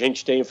 a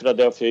gente tem o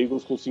Philadelphia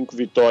Eagles com 5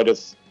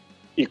 vitórias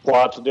e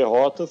 4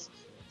 derrotas,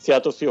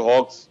 Seattle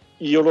Seahawks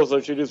e o Los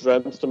Angeles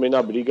Rams também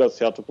na briga,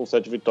 Seattle com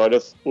 7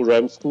 vitórias, o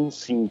Rams com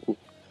 5.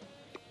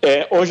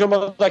 Hoje é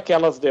uma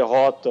daquelas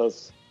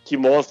derrotas que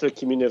mostra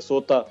que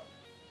Minnesota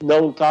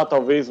não está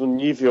talvez no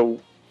nível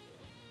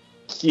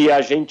que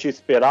a gente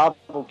esperava,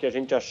 que a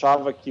gente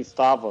achava que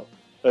estava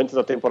antes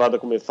da temporada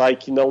começar e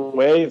que não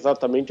é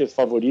exatamente esse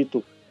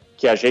favorito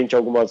que a gente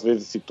algumas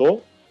vezes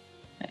citou?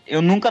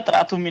 Eu nunca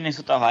trato o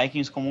Minnesota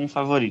Vikings como um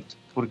favorito,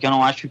 porque eu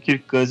não acho que o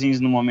Kirk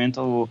Cousins, no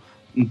momento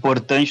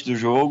importante do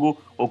jogo,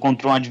 ou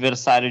contra um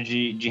adversário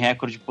de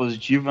recorde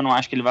positivo, eu não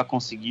acho que ele vai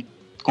conseguir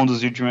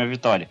conduzir o time à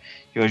vitória.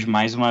 E hoje,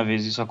 mais uma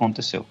vez, isso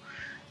aconteceu.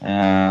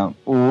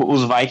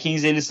 Os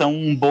Vikings, eles são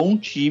um bom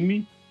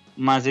time,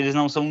 mas eles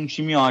não são um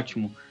time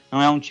ótimo.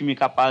 Não é um time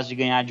capaz de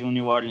ganhar de um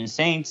New Orleans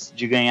Saints,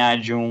 de ganhar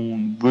de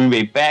um Green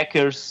Bay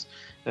Packers,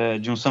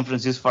 de um San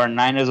Francisco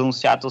 49ers ou um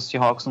Seattle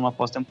Seahawks numa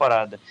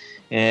pós-temporada.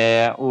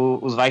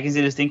 Os Vikings,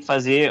 eles têm que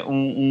fazer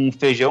um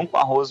feijão com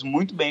arroz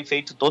muito bem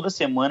feito toda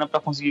semana para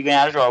conseguir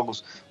ganhar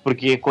jogos,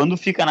 porque quando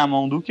fica na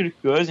mão do Kirk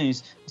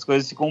Cousins, as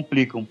coisas se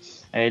complicam.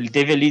 Ele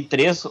teve ali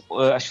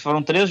acho que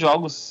foram 3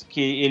 jogos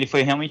que ele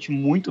foi realmente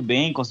muito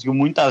bem, conseguiu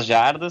muitas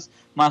jardas,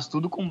 mas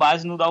tudo com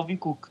base no Dalvin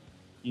Cook.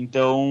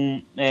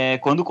 Então,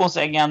 quando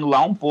conseguem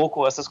anular um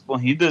pouco essas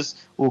corridas,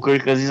 o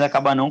Kirk Cousins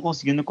acaba não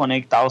conseguindo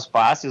conectar os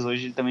passes.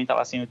 Hoje ele também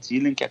estava sem o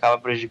Thielen, que acaba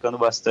prejudicando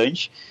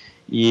bastante.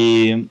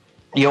 E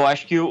eu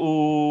acho que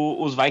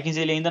os Vikings,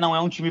 ele ainda não é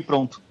um time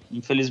pronto.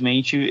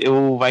 Infelizmente,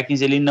 o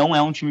Vikings, ele não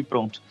é um time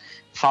pronto.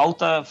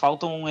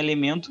 Falta um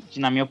elemento que,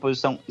 na minha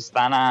posição,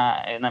 está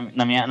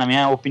na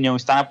minha opinião,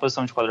 está na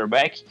posição de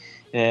quarterback.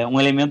 Um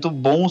elemento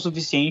bom o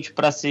suficiente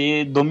para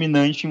ser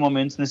dominante em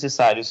momentos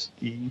necessários.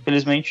 E,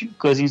 infelizmente,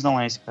 Cousins não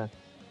é esse cara.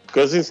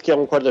 Cousins, que é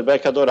um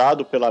quarterback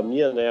adorado pela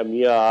Mia, né? A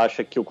Mia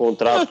acha que o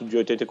contrato de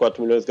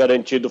 84 milhões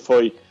garantido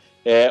foi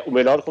o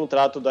melhor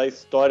contrato da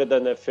história da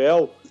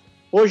NFL.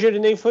 Hoje ele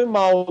nem foi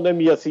mal, né,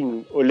 Mia?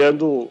 Assim,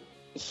 olhando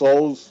só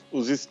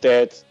os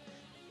stats.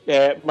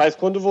 Mas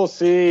quando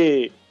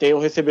você tem um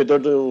recebedor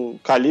do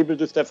calibre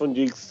do Stefon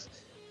Diggs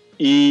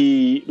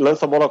e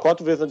lança a bola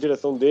 4 vezes na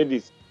direção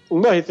deles,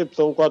 uma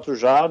recepção, 4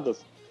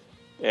 jardas,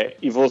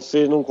 e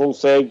você não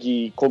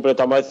consegue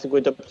completar mais de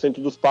 50%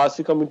 dos passes,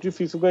 fica muito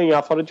difícil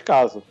ganhar fora de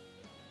casa.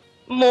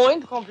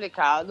 Muito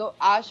complicado.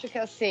 Acho que,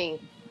 assim,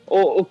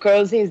 o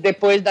Cousins,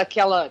 depois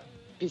daquela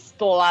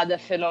pistolada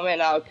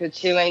fenomenal que o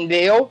Thielen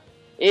deu,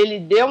 ele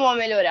deu uma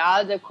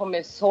melhorada,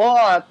 começou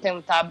a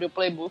tentar abrir o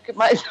playbook,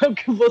 mas é o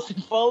que você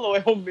falou,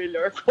 é o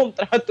melhor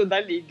contrato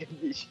da liga,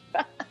 bicho.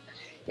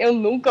 Eu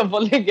nunca vou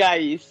negar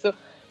isso.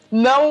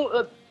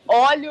 Não...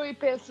 Olho e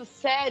penso,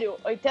 sério,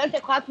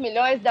 84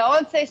 milhões, da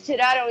onde vocês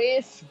tiraram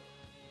isso?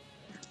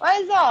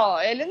 Mas,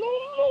 ele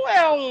não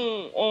é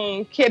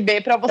um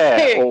QB para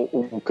você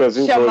o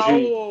Cousins chamar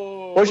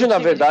hoje na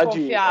time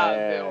verdade,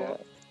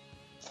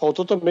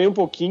 faltou também um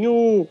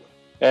pouquinho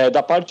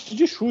da parte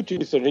de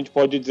chute, se a gente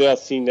pode dizer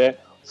assim, né?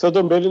 O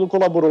Saddam Bailey não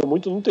colaborou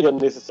muito, não teria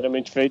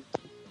necessariamente feito.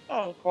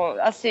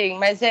 Assim,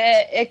 mas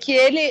é que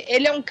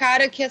ele é um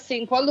cara que,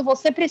 assim, quando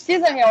você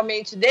precisa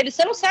realmente dele,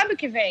 você não sabe o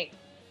que vem.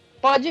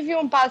 Pode vir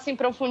um passe em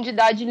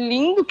profundidade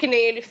lindo, que nem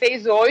ele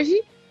fez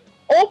hoje,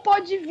 ou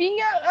pode vir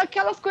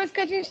aquelas coisas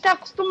que a gente está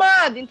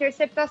acostumado,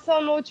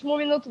 interceptação no último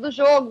minuto do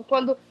jogo,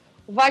 quando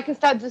o Vikings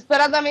está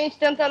desesperadamente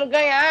tentando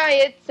ganhar, e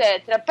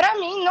etc. Para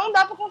mim, não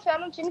dá para confiar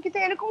num time que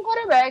tem ele como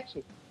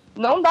quarterback.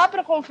 Não dá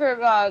para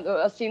confirmar,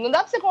 assim, não dá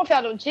para você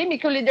confiar num time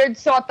que o líder do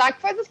seu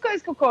ataque faz as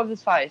coisas que o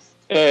Cousins faz.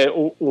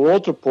 Um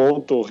outro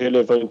ponto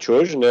relevante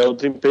hoje, né, é o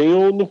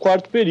desempenho no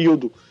quarto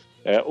período.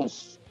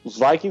 Os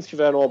Vikings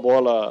tiveram a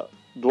bola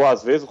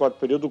 2 vezes, o quarto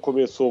período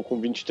começou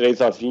com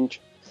 23-20,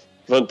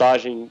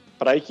 vantagem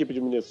para a equipe de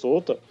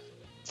Minnesota.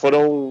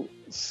 Foram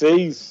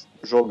 6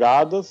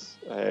 jogadas,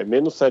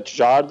 menos 7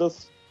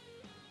 jardas,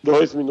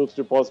 2 minutos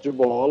de posse de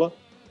bola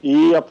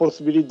e a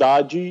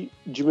possibilidade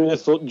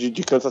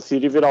de Kansas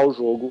City virar o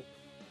jogo.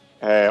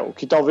 O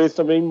que talvez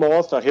também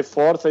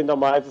reforça ainda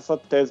mais essa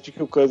tese de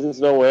que o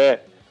Cousins não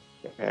é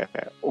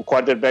o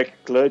quarterback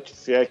clutch,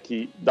 se é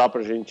que dá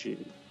pra gente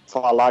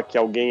falar que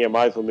alguém é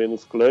mais ou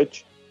menos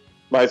clutch.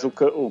 Mas o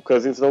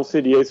Cousins não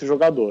seria esse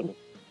jogador, né?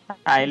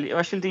 Eu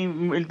acho que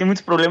ele tem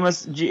muitos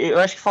problemas eu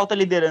acho que falta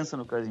liderança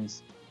no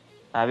Cousins,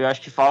 sabe? Eu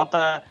acho que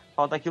falta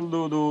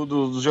aquilo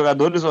dos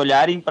jogadores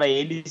olharem para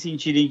ele e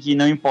sentirem que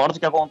não importa o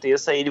que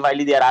aconteça, ele vai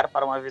liderar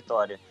para uma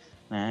vitória,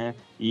 né?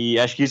 E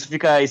acho que isso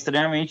fica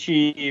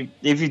extremamente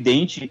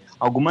evidente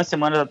algumas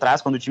semanas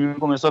atrás, quando o time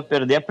começou a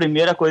perder. A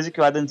primeira coisa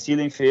que o Adam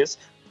Thielen fez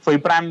foi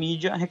para a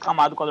mídia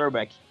reclamar do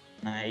quarterback,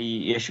 né?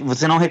 E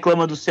você não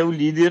reclama do seu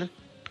líder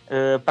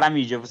para a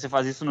mídia, você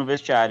faz isso no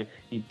vestiário.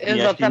 E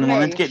acho que no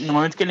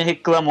momento que ele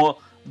reclamou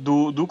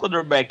do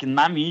quarterback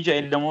na mídia,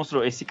 ele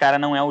demonstrou, esse cara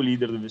não é o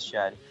líder do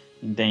vestiário.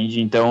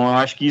 entende? Então eu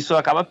acho que isso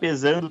acaba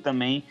pesando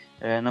também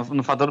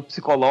no fator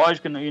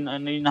psicológico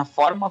e na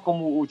forma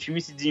como o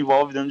time se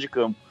desenvolve dentro de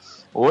campo.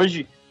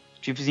 Hoje,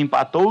 o Chiefs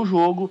empatou o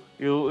jogo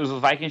e os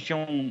Vikings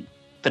tinham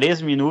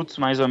 3 minutos,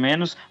 mais ou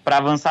menos, para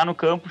avançar no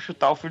campo,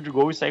 chutar o field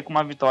goal e sair com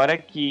uma vitória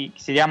que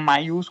seria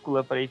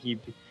maiúscula para a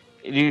equipe.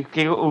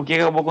 O que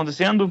acabou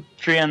acontecendo?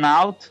 3 and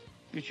out,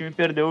 e o time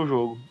perdeu o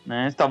jogo,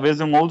 né? Talvez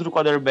um outro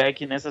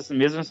quarterback nessa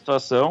mesma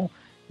situação,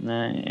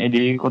 né,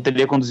 ele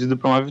teria conduzido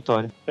para uma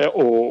vitória.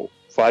 O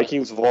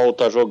Vikings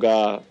volta a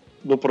jogar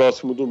no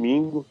próximo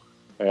domingo,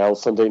 o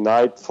Sunday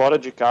Night, fora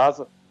de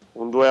casa,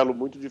 um duelo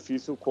muito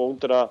difícil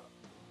contra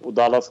o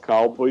Dallas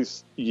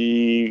Cowboys,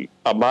 e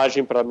a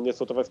margem para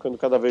Minnesota vai ficando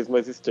cada vez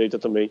mais estreita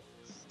também,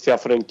 se a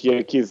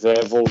franquia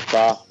quiser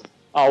voltar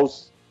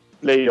aos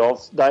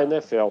playoffs da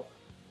NFL.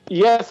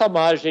 E essa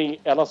margem,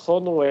 ela só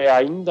não é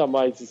ainda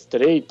mais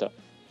estreita,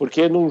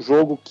 porque num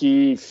jogo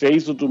que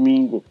fez o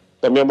domingo,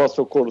 também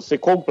mostrou ser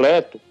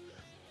completo,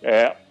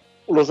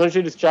 o Los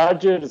Angeles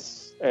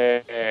Chargers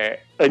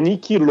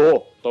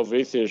aniquilou,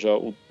 talvez seja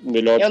o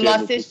melhor termo. Eu não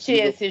assisti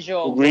possível, esse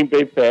jogo. o Green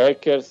Bay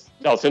Packers.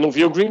 Não, você não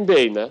viu o Green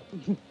Bay, né?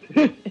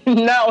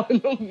 Não, eu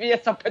não vi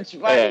essa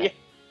patifaria.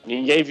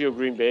 Ninguém viu o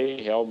Green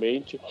Bay,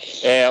 realmente.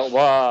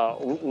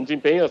 Um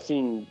desempenho,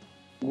 assim,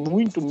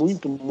 muito,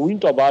 muito,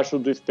 muito abaixo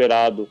do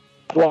esperado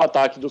do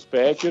ataque dos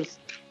Packers.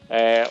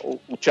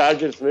 O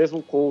Chargers,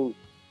 mesmo com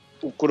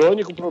o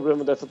crônico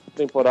problema dessa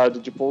temporada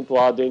de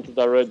pontuar dentro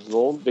da red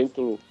zone,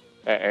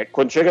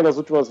 quando chega nas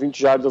últimas 20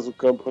 jardas do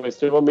campo, é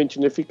extremamente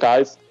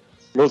ineficaz.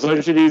 Los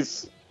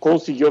Angeles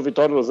conseguiu a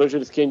vitória. Los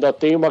Angeles, que ainda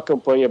tem uma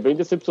campanha bem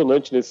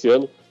decepcionante nesse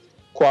ano,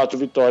 4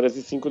 vitórias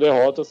e 5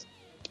 derrotas,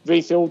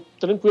 venceu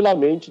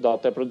tranquilamente, dá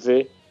até para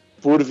dizer,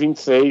 por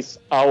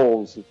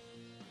 26-11.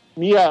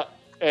 Mia,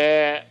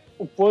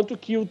 o quanto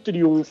que o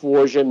triunfo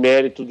hoje é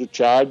mérito do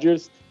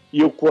Chargers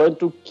e o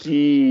quanto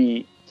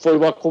que foi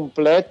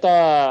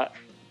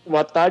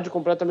uma tarde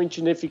completamente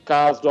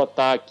ineficaz do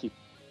ataque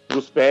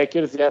dos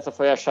Packers, e essa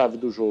foi a chave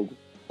do jogo.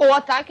 O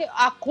ataque,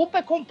 a culpa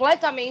é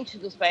completamente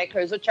dos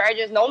Packers. O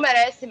Chargers não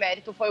merece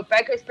mérito. Foi o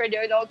Packers que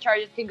perdeu e não o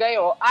Chargers que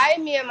ganhou. Ai,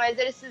 Mia, mas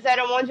eles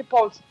fizeram um monte de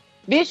pontos.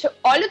 Bicho,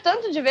 olha o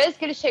tanto de vezes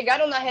que eles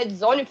chegaram na red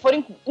zone e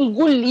foram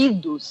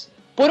engolidos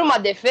por uma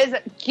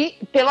defesa que,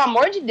 pelo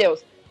amor de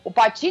Deus, o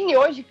Patini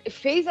hoje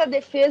fez a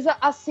defesa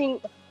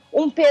assim,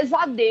 um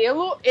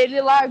pesadelo.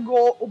 Ele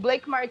largou o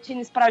Blake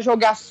Martinez para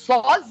jogar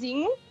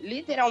sozinho,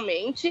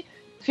 literalmente.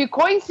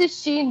 Ficou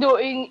insistindo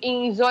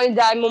em zone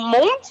dime um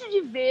monte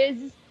de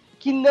vezes,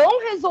 que não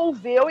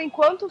resolveu.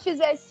 Enquanto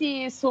fizesse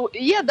isso,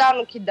 ia dar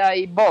no que dá.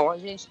 E, bom, a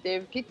gente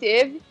teve o que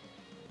teve.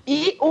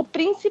 E o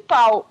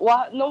principal,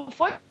 não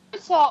foi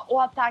só o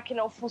ataque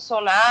não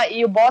funcionar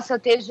e o Bossa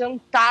ter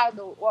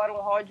jantado o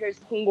Aaron Rodgers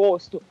com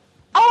gosto.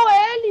 A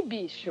OL,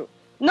 bicho.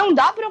 Não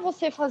dá pra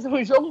você fazer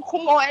um jogo com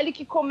uma OL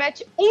que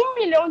comete 1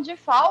 milhão de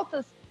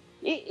faltas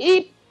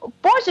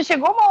poxa,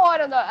 chegou uma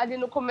hora ali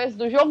no começo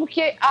do jogo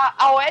que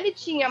a OL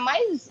tinha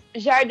mais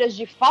jardas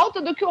de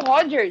falta do que o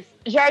Rodgers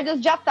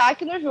jardas de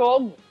ataque no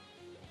jogo.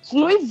 Isso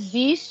não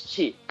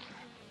existe.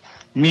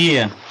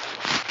 Mia,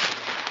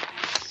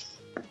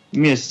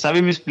 você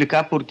sabe me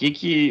explicar por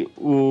que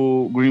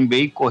o Green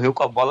Bay correu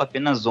com a bola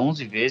apenas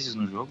 11 vezes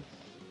no jogo?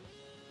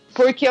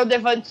 Porque o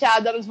Devante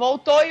Adams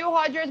voltou e o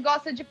Rodgers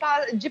gosta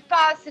de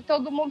passe,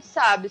 todo mundo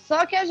sabe.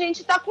 Só que a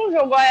gente tá com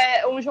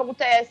um jogo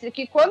terrestre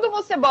que quando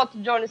você bota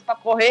o Jones pra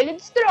correr, ele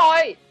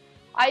destrói.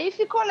 Aí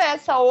ficou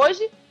nessa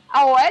hoje,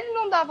 a OL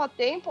não dava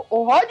tempo,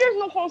 o Rodgers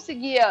não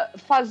conseguia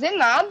fazer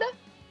nada,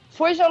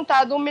 foi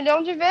jantado 1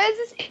 milhão de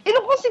vezes e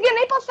não conseguia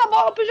nem passar a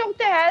bola pro jogo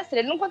terrestre.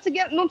 Ele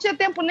não tinha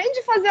tempo nem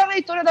de fazer a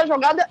leitura da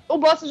jogada, o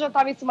Bossa já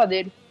tava em cima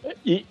dele.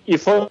 E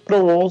foram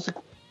 11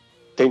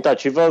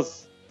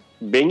 tentativas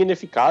bem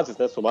ineficazes,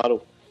 né?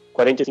 Somaram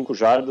 45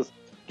 jardas.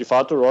 De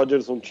fato, o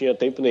Rodgers não tinha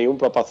tempo nenhum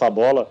para passar a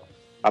bola,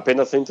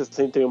 apenas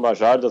 161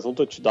 jardas, um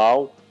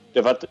touchdown.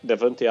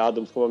 Devante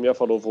Adams, como a Mia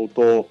falou,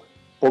 voltou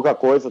pouca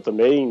coisa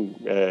também,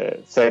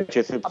 7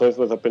 recepções,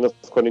 mas apenas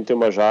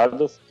 41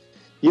 jardas.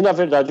 E, na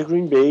verdade, o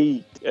Green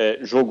Bay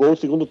jogou o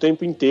segundo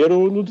tempo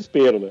inteiro no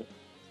desespero,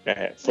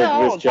 né? Foi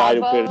o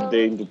vestiário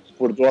perdendo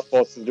por 2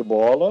 posses de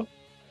bola.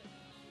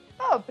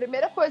 A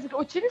primeira coisa,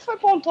 o time foi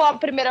pontuar a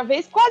primeira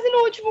vez quase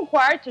no último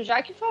quarto,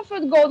 já que foi um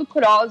field goal do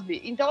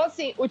Crosby. Então,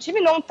 assim, o time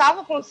não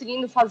estava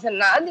conseguindo fazer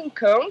nada em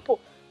campo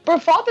por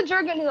falta de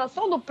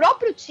organização do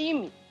próprio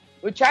time.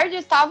 O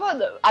Chargers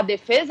a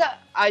defesa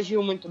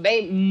agiu muito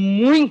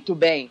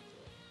bem,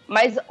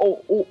 mas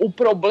o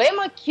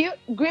problema que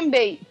o Green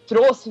Bay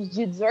trouxe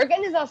de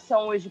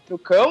desorganização hoje para o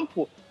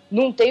campo,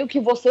 não tem o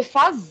que você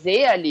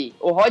fazer ali.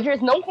 O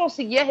Rodgers não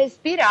conseguia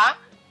respirar.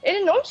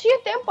 Ele não tinha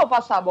tempo para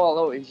passar a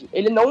bola hoje.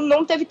 Ele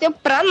não teve tempo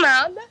para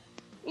nada.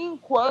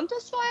 Enquanto é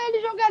só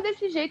ele jogar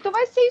desse jeito,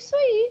 vai ser isso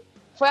aí.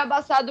 Foi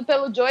abraçado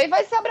pelo Joe e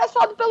vai ser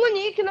abraçado pelo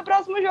Nick no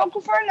próximo jogo com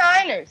o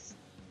 49ers.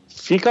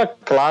 Fica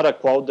clara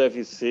qual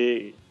deve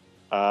ser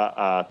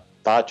a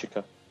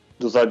tática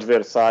dos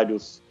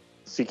adversários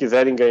se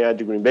quiserem ganhar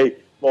de Green Bay?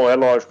 Bom, é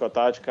lógico, a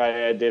tática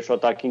é deixar o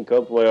ataque em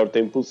campo o maior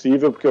tempo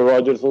possível, porque o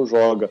Rodgers não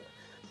joga.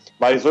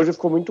 Mas hoje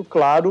ficou muito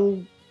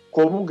claro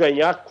como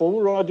ganhar com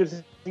o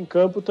Rodgers em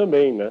campo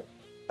também, né?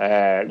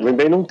 Green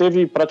Bay não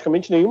teve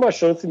praticamente nenhuma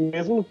chance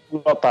mesmo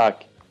no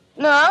ataque.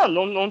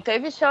 Não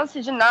teve chance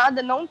de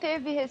nada, não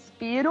teve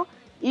respiro.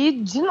 E,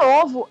 de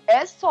novo,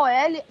 SOL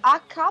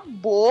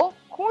acabou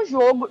com o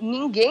jogo.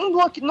 Ninguém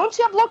bloqueou, não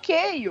tinha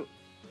bloqueio.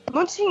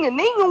 Não tinha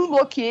nenhum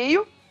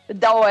bloqueio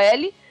da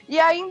OL. E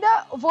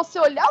ainda você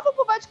olhava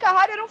pro Matt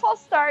Carrara e era um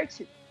false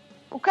start.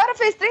 O cara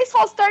fez 3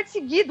 false starts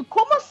seguidos.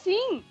 Como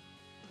assim?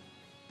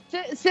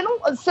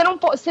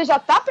 Você já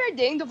tá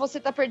perdendo, você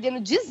tá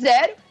perdendo de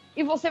 0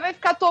 e você vai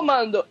ficar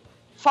tomando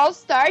false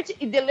start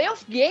e delay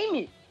of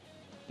game?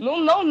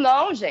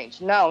 Não,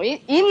 gente. Não.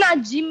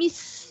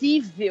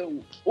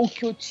 Inadmissível o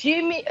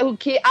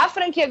que a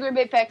franquia Green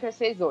Bay Packers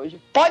fez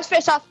hoje. Pode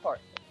fechar as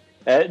portas.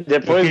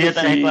 Depois eu queria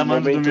estar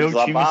reclamando do meu time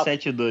desabafo.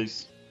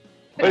 7-2.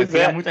 Pois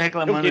eu muito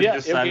reclamando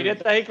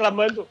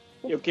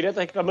eu queria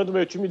estar reclamando do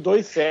meu time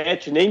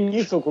 2-7. Nem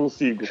isso eu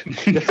consigo.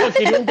 Eu só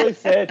queria um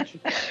 2-7.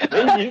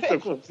 Nem isso eu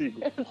consigo.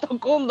 Eu tô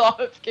com dó,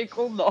 eu fiquei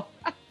com dó.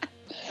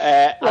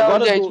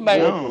 Agora, gente,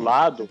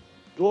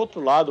 do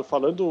outro lado,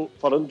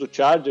 falando do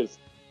Chargers,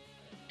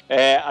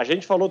 a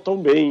gente falou tão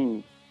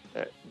bem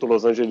do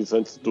Los Angeles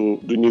antes do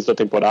início da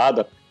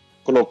temporada,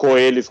 colocou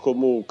eles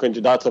como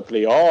candidatos a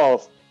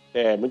playoff,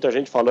 muita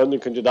gente falando em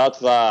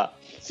candidatos a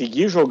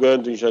seguir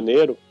jogando em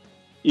janeiro,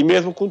 e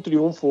mesmo com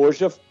triunfo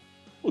hoje,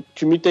 o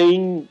time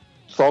tem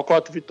só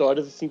 4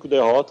 vitórias e 5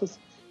 derrotas,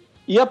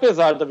 e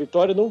apesar da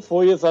vitória, não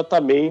foi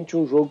exatamente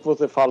um jogo que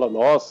você fala,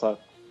 nossa,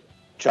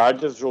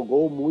 Chargers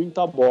jogou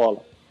muita bola.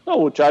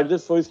 Não, o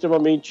Chargers foi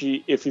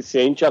extremamente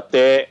eficiente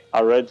até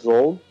a red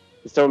zone,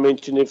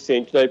 extremamente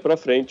ineficiente daí para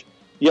frente,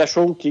 e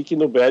achou um kick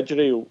no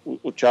Badger,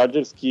 o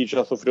Chargers, que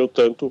já sofreu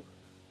tanto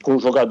com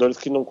jogadores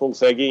que não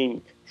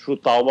conseguem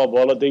chutar uma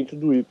bola dentro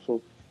do Y.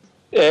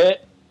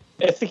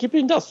 Essa equipe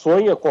ainda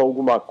sonha com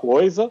alguma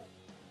coisa,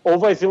 ou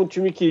vai ser um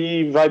time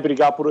que vai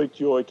brigar por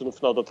 8-8 no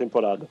final da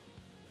temporada?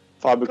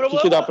 Fábio, o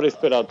que dá para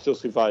esperar dos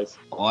seus rivais?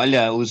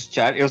 Olha, os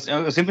Chargers,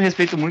 eu sempre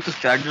respeito muito os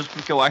Chargers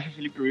porque eu acho o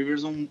Philip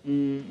Rivers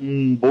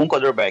um bom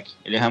quarterback.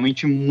 Ele é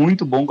realmente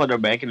muito bom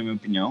quarterback, na minha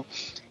opinião.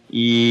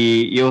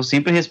 E eu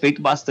sempre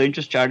respeito bastante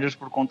os Chargers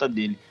por conta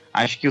dele.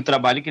 Acho que o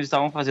trabalho que eles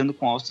estavam fazendo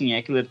com Austin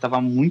Ekeler estava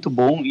muito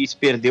bom e se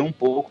perdeu um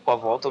pouco com a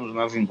volta do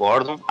Melvin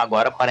Gordon.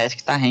 Agora parece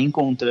que está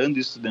reencontrando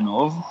isso de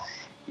novo.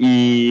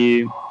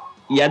 E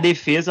a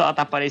defesa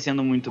está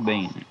aparecendo muito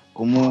bem.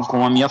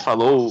 Como a Mia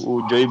falou,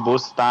 o Joey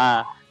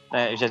Bosa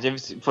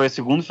foi o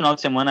segundo final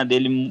de semana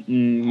dele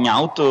em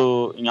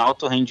alto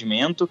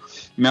rendimento.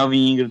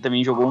 Melvin Ingram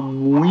também jogou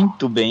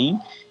muito bem.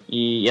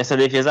 E essa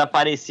defesa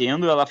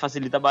aparecendo, ela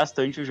facilita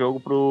bastante o jogo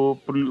pro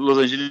Los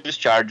Angeles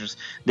Chargers.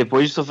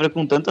 Depois de sofrer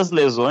com tantas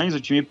lesões,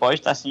 o time pode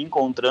estar sim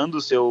encontrando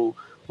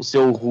o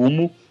seu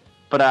rumo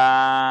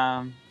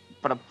para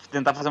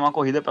tentar fazer uma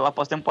corrida pela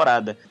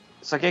pós-temporada.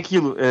 Só que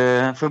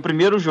foi o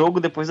primeiro jogo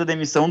depois da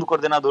demissão do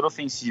coordenador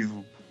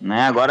ofensivo,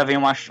 né? Agora vem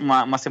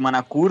uma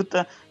semana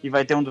curta e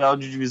vai ter um duelo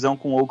de divisão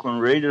com o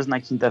Oakland Raiders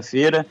na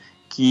quinta-feira,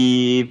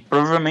 que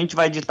provavelmente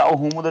vai ditar o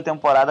rumo da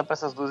temporada para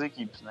essas duas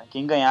equipes, né?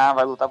 Quem ganhar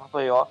vai lutar para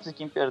playoffs e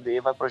quem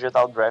perder vai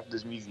projetar o draft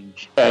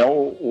 2020.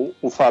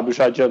 O Fábio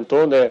já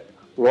adiantou, né?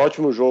 Um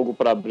ótimo jogo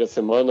para abrir a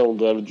semana, um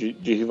duelo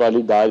de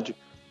rivalidade.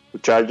 O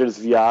Chargers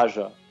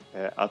viaja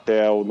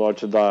até o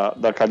norte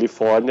da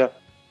Califórnia.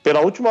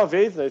 Pela última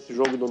vez, né, esse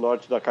jogo no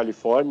norte da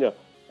Califórnia,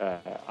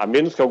 a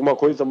menos que alguma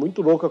coisa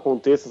muito louca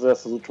aconteça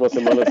nessas últimas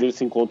semanas, eles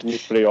se encontram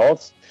nos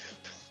playoffs.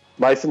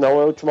 Mas se não,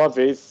 é a última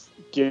vez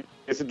que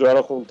esse duelo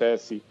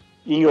acontece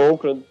em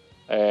Oakland.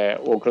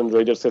 O Oakland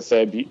Raiders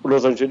recebe o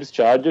Los Angeles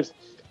Chargers.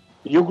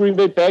 E o Green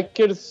Bay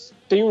Packers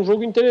tem um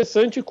jogo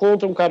interessante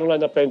contra um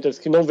Carolina Panthers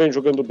que não vem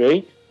jogando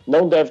bem.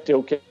 Não deve ter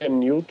o Cam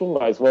Newton,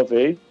 mais uma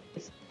vez.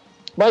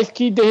 Mas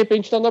que, de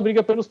repente, está na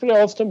briga pelos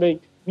playoffs também.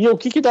 E o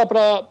que dá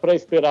para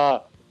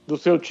esperar do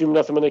seu time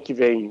na semana que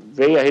vem?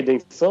 Vem a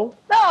redenção?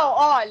 Não,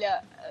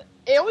 olha,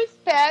 eu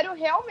espero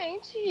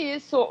realmente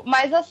isso.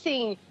 Mas,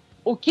 assim,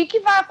 o que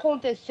vai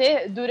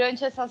acontecer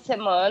durante essa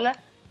semana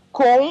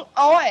com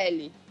a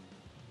OL?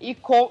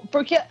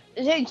 Porque,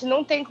 gente,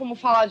 não tem como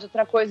falar de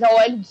outra coisa. A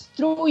OL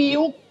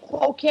destruiu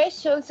qualquer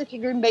chance que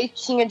Green Bay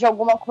tinha de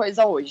alguma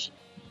coisa hoje.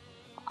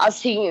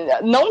 Assim,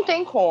 não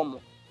tem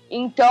como.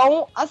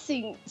 Então,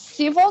 assim,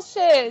 se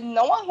você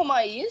não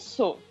arrumar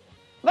isso,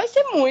 vai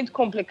ser muito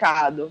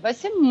complicado. Vai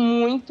ser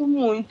muito,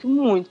 muito,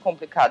 muito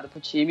complicado pro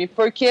time,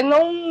 porque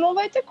não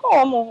vai ter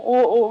como.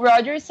 O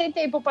Rodgers sem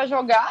tempo para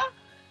jogar,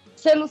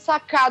 sendo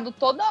sacado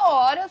toda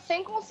hora,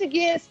 sem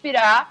conseguir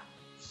respirar,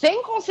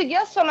 sem conseguir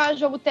acionar o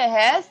jogo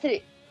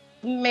terrestre,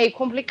 meio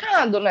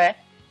complicado, né?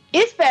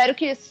 Espero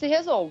que isso se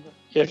resolva.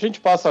 E a gente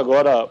passa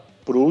agora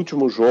pro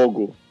último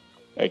jogo,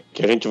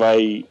 que a gente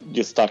vai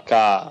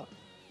destacar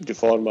de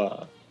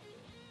forma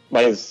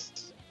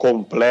mais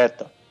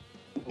completa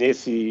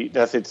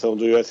nessa edição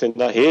do USA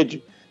na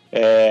Rede,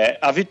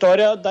 a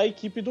vitória da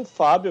equipe do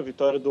Fábio, a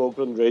vitória do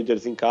Oakland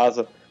Raiders em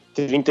casa,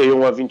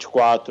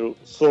 31-24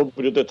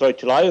 sobre o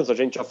Detroit Lions. A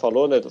gente já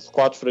falou, né, das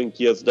 4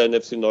 franquias da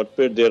NFC Norte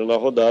perderam na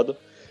rodada,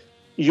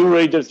 e o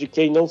Raiders, de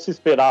quem não se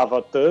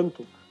esperava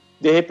tanto,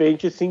 de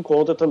repente se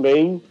encontra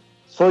também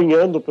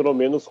sonhando pelo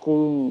menos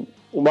com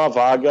uma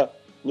vaga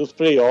nos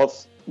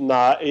playoffs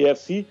na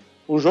AFC.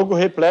 Um jogo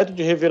repleto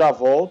de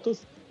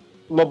reviravoltas,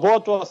 uma boa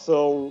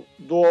atuação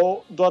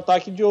do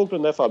ataque de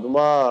Oakland, né, Fábio?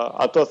 Uma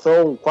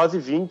atuação quase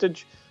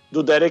vintage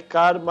do Derek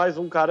Carr, mais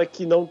um cara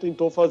que não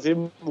tentou fazer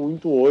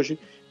muito hoje,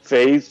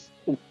 fez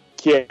o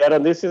que era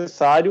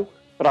necessário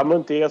para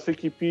manter a sua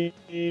equipe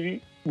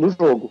no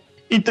jogo.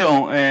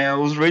 Então,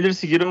 os Raiders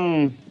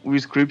seguiram o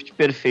script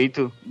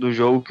perfeito do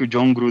jogo que o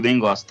John Gruden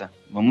gosta.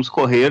 Vamos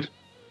correr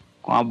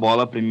com a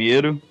bola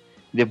primeiro,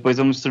 depois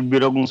vamos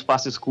distribuir alguns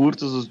passes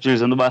curtos,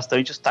 utilizando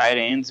bastante os tight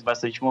ends,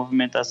 bastante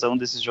movimentação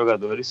desses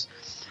jogadores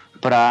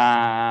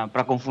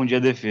para confundir a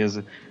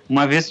defesa.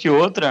 Uma vez que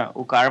outra,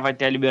 o Carr vai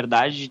ter a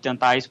liberdade de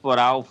tentar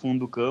explorar o fundo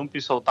do campo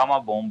e soltar uma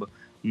bomba.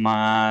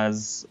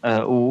 Mas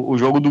o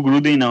jogo do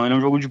Gruden não, ele é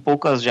um jogo de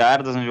poucas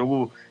jardas, um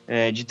jogo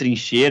de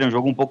trincheira, um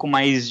jogo um pouco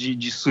mais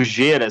de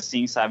sujeira,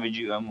 assim,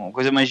 sabe? Uma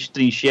coisa mais de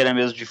trincheira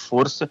mesmo, de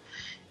força.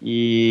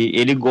 E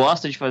ele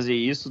gosta de fazer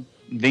isso,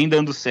 vem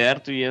dando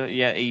certo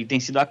e tem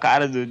sido a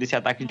cara desse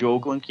ataque de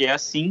Oakland, que é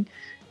assim,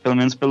 pelo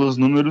menos pelos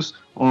números,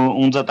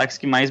 um dos ataques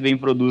que mais bem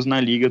produz na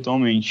liga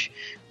atualmente.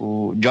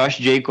 O Josh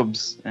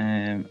Jacobs,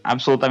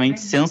 absolutamente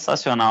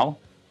sensacional,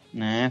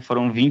 né?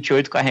 Foram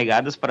 28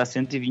 carregadas para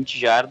 120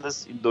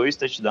 jardas e 2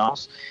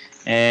 touchdowns.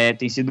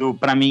 Tem sido,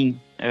 para mim,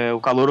 o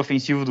calor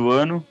ofensivo do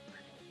ano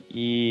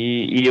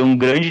e um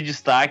grande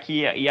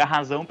destaque e a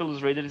razão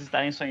pelos Raiders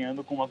estarem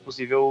sonhando com uma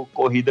possível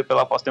corrida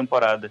pela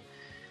pós-temporada.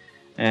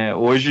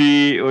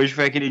 Hoje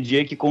foi aquele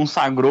dia que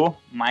consagrou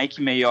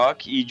Mike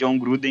Mayock e John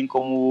Gruden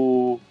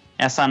como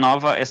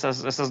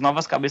essas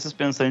novas cabeças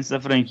pensantes da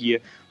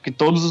franquia, porque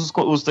todos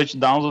os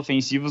touchdowns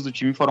ofensivos do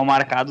time foram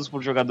marcados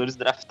por jogadores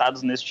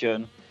draftados neste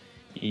ano,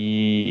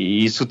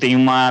 e isso tem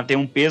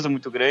um peso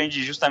muito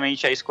grande.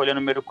 Justamente a escolha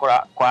número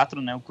 4,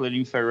 né, o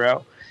Clelin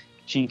Ferrell,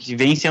 que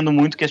vem sendo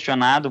muito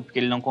questionado porque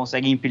ele não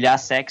consegue empilhar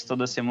sacks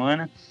toda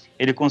semana.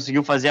 Ele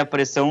conseguiu fazer a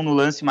pressão no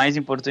lance mais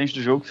importante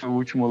do jogo, que foi o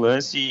último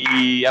lance,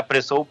 e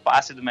apressou o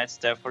passe do Matt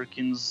Stafford,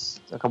 que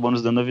acabou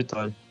nos dando a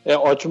vitória.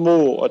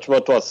 Ótima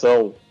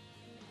atuação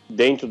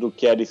dentro do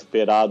que era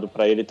esperado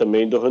para ele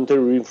também do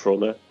Hunter Renfrow,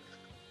 né?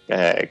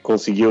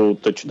 Conseguiu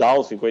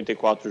touchdown,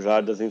 54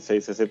 jardas em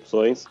 6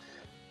 recepções.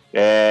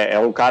 É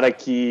um cara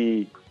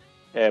que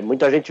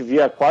muita gente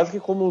via quase que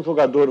como um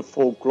jogador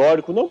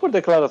folclórico, não por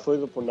declarações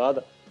ou por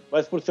nada,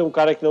 mas por ser um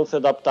cara que não se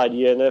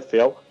adaptaria à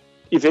NFL.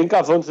 E vem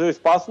cavando seu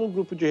espaço num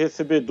grupo de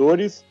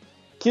recebedores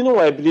que não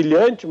é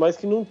brilhante, mas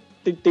que não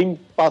tem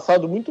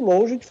passado muito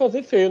longe de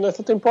fazer feio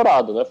nessa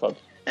temporada, né, Fábio?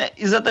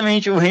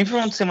 Exatamente. O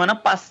Renfrow, semana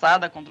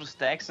passada contra os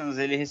Texans,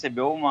 ele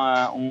recebeu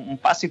um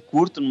passe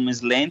curto numa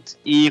slant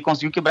e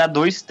conseguiu quebrar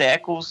 2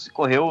 tackles,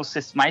 correu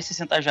mais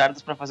 60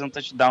 jardas para fazer um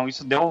touchdown.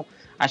 Isso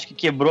acho que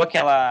quebrou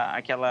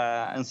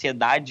aquela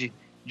ansiedade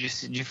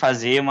de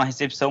fazer uma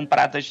recepção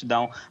para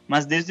touchdown.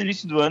 Mas desde o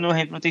início do ano o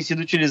Renfrow tem sido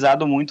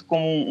utilizado muito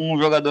como um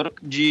jogador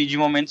de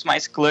momentos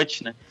mais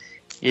clutch, né?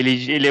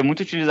 Ele é muito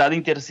utilizado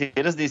em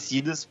terceiras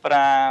descidas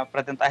para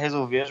tentar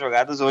resolver as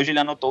jogadas. Hoje ele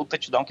anotou o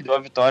touchdown que deu a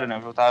vitória, né? O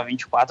jogo estava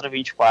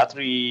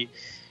 24-24 e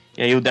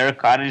aí o Derek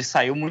Carr ele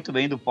saiu muito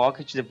bem do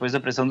pocket depois da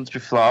pressão do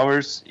Trey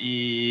Flowers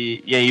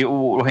e aí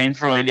o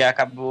Renfrow ele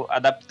acabou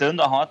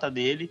adaptando a rota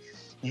dele,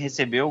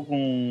 recebeu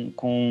com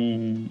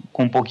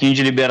um pouquinho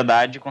de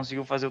liberdade e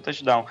conseguiu fazer o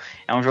touchdown.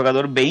 É um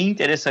jogador bem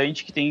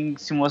interessante que tem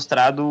se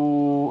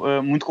mostrado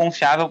muito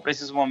confiável para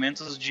esses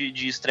momentos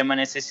de extrema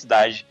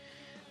necessidade,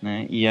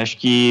 né? E acho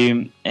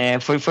que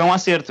foi um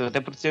acerto,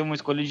 até por ser uma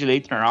escolha de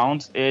late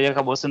round, ele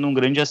acabou sendo um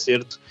grande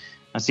acerto.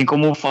 Assim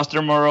como o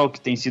Foster Moreau, que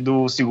tem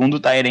sido o segundo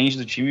tight end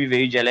do time,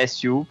 veio de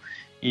LSU,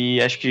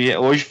 e acho que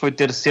hoje foi o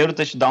 3º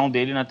touchdown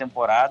dele na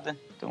temporada.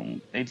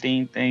 Então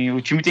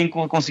o time tem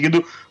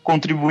conseguido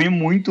contribuir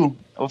muito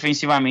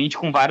ofensivamente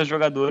com vários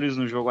jogadores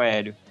no jogo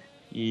aéreo.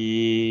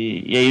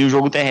 E aí o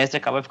jogo terrestre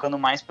acaba ficando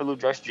mais pelo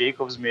Josh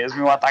Jacobs mesmo,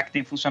 e o ataque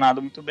tem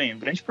funcionado muito bem. O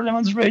grande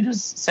problema dos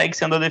Raiders segue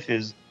sendo a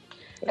defesa.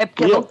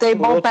 Porque não tem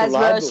bom pass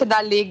rush da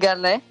liga,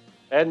 né?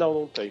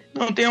 Não tem.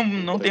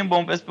 Não tem um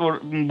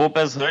bom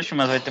pass rush,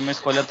 mas vai ter uma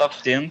escolha top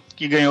 10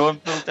 que ganhou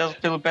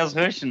pelo pass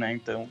rush, né?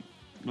 Então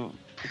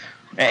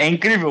é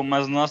incrível,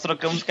 mas nós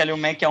trocamos o Khalil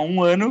Mack há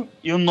 1 ano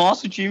e o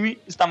nosso time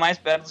está mais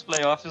perto dos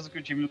playoffs do que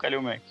o time do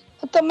Khalil Mack.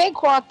 Eu também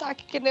com o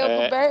ataque que nem o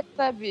do Bears,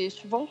 né,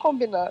 bicho? Vamos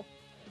combinar.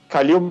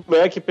 Khalil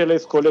Mack pela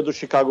escolha do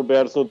Chicago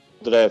Bears no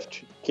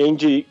draft. Quem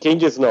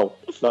diz não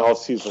na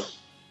off-season?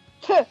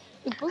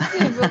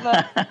 Impossível,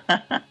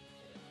 né?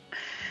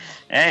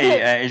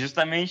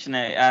 Justamente,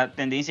 né? A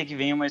tendência é que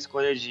venha uma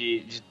escolha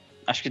de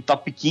acho que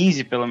top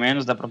 15, pelo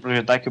menos, dá para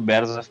projetar que o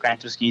Bears vai ficar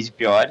entre os 15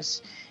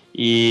 piores.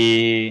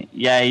 E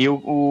aí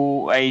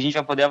aí a gente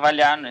vai poder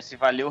avaliar, né, se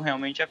valeu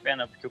realmente a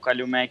pena, porque o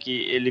Khalil Mack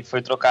ele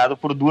foi trocado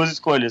por 2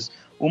 escolhas.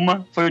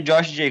 Uma foi o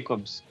Josh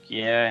Jacobs,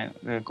 que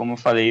como eu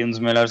falei, um dos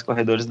melhores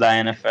corredores da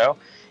NFL,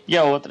 e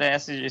a outra é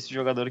esse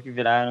jogador que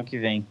virá ano que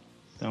vem.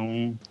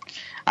 Então,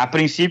 a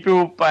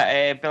princípio,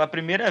 pela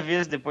primeira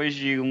vez depois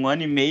de 1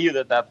 ano e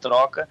meio da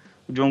troca,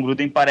 o John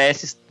Gruden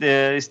parece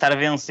estar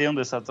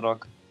vencendo essa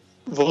troca.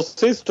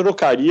 Vocês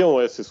trocariam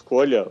essa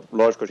escolha?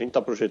 Lógico, a gente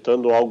está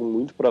projetando algo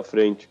muito para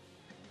frente,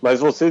 mas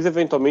vocês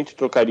eventualmente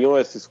trocariam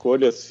essa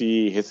escolha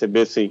se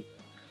recebessem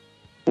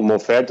uma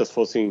oferta, se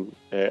fossem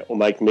o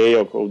Mike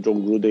Mayock ou o John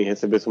Gruden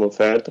recebessem uma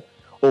oferta?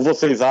 Ou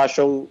vocês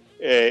acham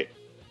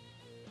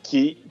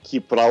que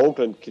para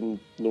Oakland, que no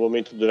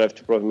momento do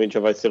draft provavelmente já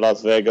vai ser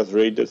Las Vegas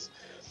Raiders,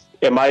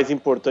 é mais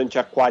importante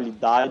a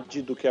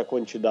qualidade do que a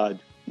quantidade?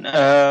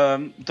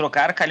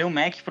 Trocar Khalil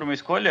Mack por uma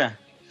escolha?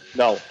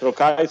 Não,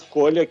 trocar a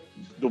escolha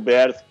do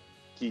Bears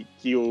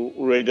que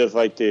o Raiders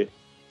vai ter,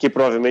 que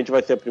provavelmente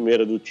vai ser a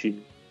primeira do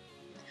time.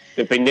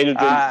 Dependendo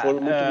de onde for,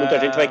 muita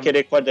gente vai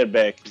querer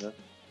quarterback, né?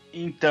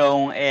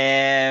 Então,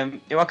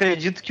 eu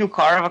acredito que o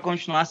Carr vai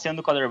continuar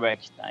sendo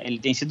quarterback. Tá? Ele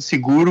tem sido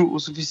seguro o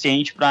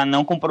suficiente para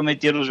não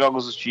comprometer os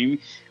jogos do time.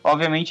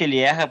 Obviamente ele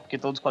erra, porque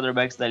todos os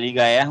quarterbacks da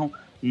liga erram,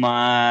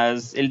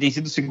 mas ele tem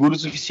sido seguro o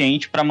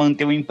suficiente para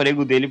manter o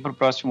emprego dele para o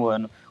próximo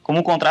ano. Como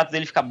o contrato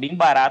dele fica bem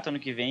barato ano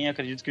que vem, eu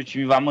acredito que o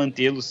time vai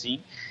mantê-lo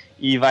sim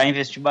e vai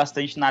investir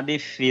bastante na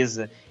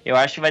defesa. Eu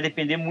acho que vai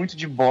depender muito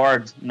de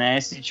board, né?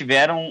 Se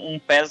tiver um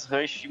pass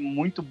rush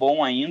muito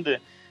bom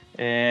ainda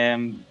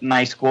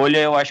na escolha,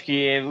 eu acho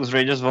que os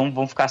Raiders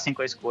vão ficar sem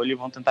com a escolha e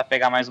vão tentar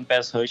pegar mais um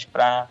pass rush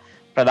para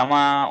dar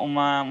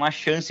uma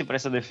chance para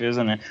essa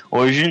defesa, né?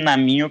 Hoje, na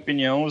minha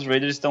opinião, os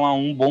Raiders estão a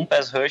um bom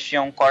pass rush e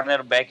a um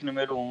cornerback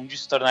número 1 de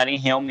se tornarem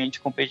realmente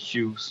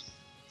competitivos.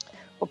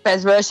 O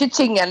pass rush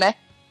tinha, né?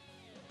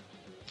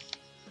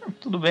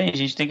 Tudo bem, a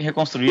gente tem que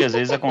reconstruir, às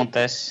vezes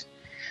acontece.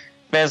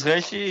 Pass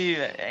rush,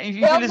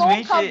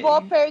 infelizmente... Eu nunca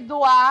vou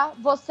perdoar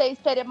vocês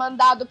terem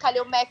mandado o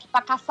Khalil Mack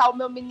pra caçar o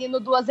meu menino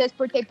 2 vezes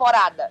por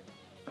temporada.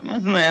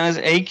 Mas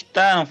é aí que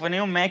tá, não foi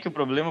nem o Mack o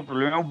problema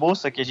é o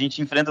Bolsa, que a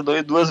gente enfrenta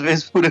 2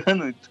 vezes por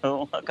ano,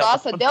 então...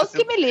 Nossa, Deus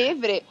que me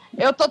livre,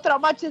 eu tô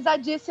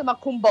traumatizadíssima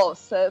com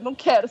Bolsa, eu não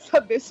quero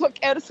saber, só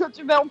quero se eu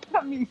tiver um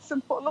pra mim,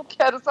 senão eu não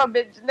quero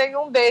saber de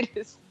nenhum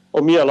deles. Ô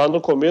Mia, lá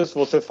no começo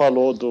você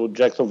falou do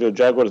Jacksonville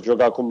Jaguars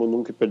jogar como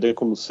nunca e perder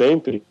como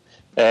sempre.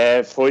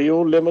 Foi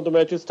o lema do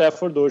Matthew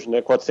Stafford hoje,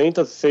 né?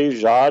 406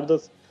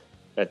 jardas.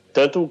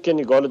 Tanto o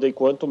Kenny Golladay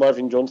quanto o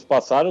Marvin Jones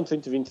passaram de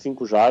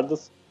 125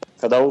 jardas,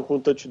 cada um com um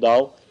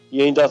touchdown.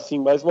 E ainda assim,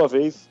 mais uma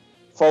vez,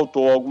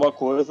 faltou alguma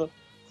coisa.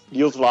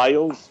 E os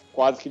Lions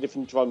quase que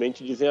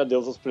definitivamente dizem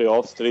adeus aos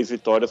playoffs. 3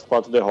 vitórias,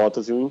 4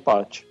 derrotas e um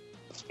empate.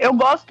 Eu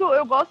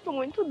gosto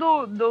muito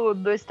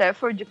do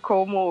Stafford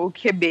como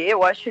QB,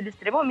 eu acho ele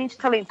extremamente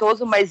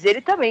talentoso, mas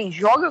ele também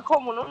joga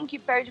como nunca e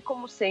perde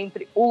como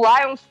sempre. O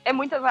Lions é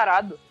muito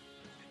azarado.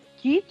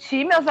 Que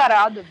time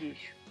azarado,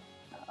 bicho.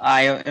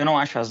 Eu não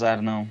acho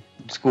azar, não.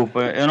 Desculpa,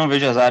 eu não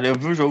vejo azar. Eu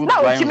vi o jogo do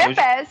Lions. Não, o time é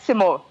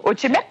péssimo. O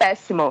time é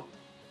péssimo.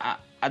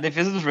 A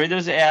defesa dos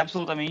Raiders é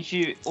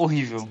absolutamente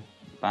horrível.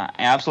 Tá?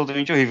 É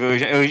absolutamente horrível.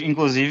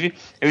 Inclusive,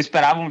 eu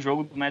esperava um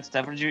jogo do Matt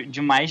Stafford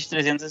de mais de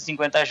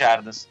 350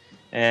 jardas.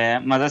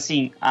 Mas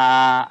assim,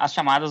 as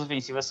chamadas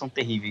ofensivas são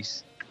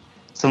terríveis.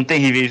 São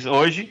terríveis.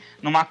 Hoje,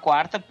 numa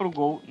quarta pro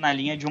gol na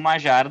linha de 1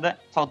 jarda,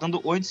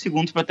 faltando 8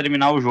 segundos para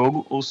terminar o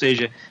jogo, ou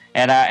seja,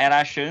 era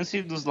a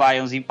chance dos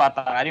Lions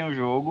empatarem o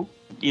jogo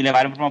e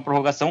levarem para uma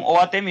prorrogação, ou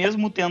até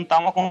mesmo tentar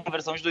uma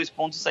conversão de 2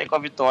 pontos e sair com a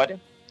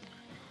vitória.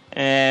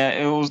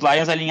 Os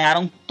Lions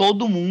alinharam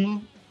todo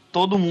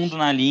mundo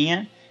na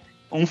linha,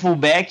 um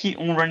fullback,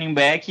 um running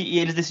back, e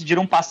eles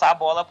decidiram passar a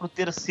bola para o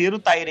terceiro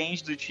tight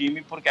end do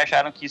time porque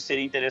acharam que isso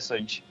seria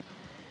interessante.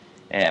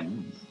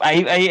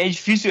 Aí é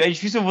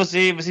difícil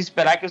você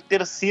esperar que o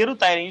terceiro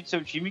tight end do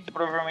seu time, que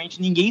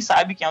provavelmente ninguém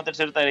sabe quem é o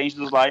terceiro tight end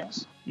dos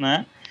Lions,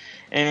 né?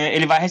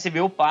 Ele vai receber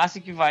o passe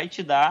que vai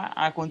te dar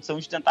a condição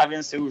de tentar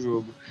vencer o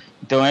jogo.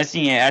 Então,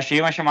 achei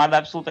uma chamada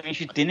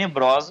absolutamente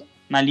tenebrosa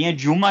na linha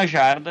de 1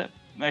 jarda.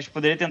 Acho que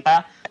poderia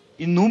tentar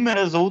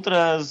inúmeras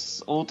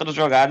outras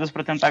jogadas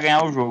para tentar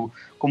ganhar o jogo.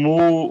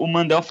 Como o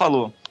Mandel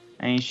falou,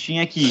 a gente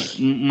tinha aqui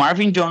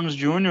Marvin Jones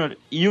Jr.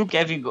 e o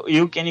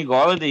Kenny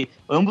Golladay,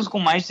 ambos com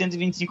mais de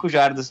 125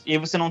 jardas. E aí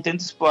você não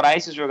tenta explorar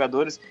esses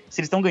jogadores. Se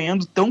eles estão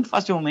ganhando tão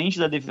facilmente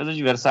da defesa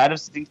adversária,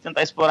 você tem que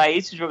tentar explorar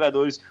esses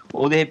jogadores.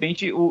 Ou, de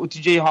repente, o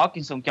TJ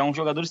Hawkinson, que é um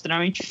jogador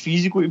extremamente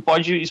físico e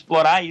pode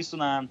explorar isso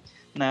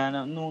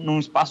num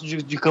espaço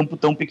de campo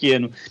tão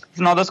pequeno. No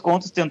final das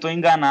contas, tentou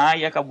enganar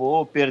e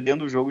acabou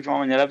perdendo o jogo de uma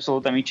maneira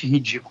absolutamente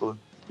ridícula.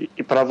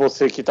 E para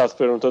você que está se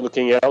perguntando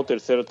quem é o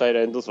terceiro tight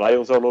end dos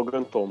Lions, é o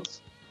Logan Thomas.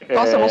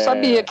 Nossa, eu não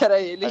sabia que era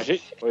ele.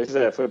 Pois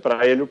foi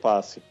para ele o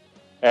passe.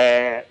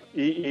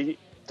 E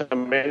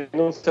também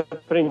não se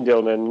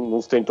aprendeu, né? Não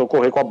tentou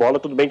correr com a bola.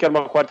 Tudo bem que era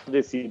uma quarta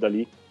descida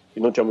ali e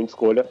não tinha muita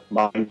escolha,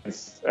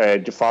 mas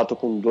de fato,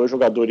 com 2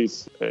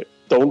 jogadores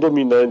tão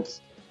dominantes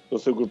no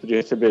seu grupo de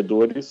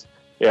recebedores,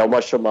 é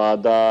uma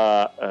chamada,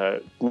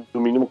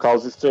 no mínimo,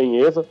 causa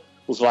estranheza.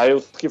 Os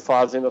Lions que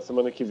fazem na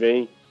semana que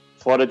vem,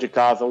 fora de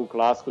casa, um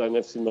clássico da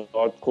NFC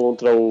Norte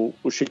contra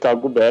o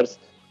Chicago Bears.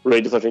 O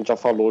Raiders, a gente já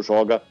falou,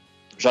 joga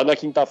já na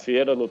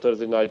quinta-feira, no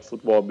Thursday Night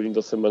Football, abrindo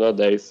a semana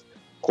 10,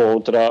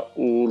 contra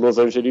o Los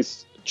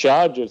Angeles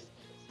Chargers.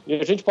 E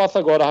a gente passa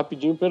agora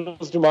rapidinho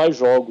pelos demais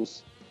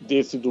jogos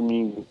desse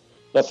domingo.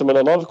 na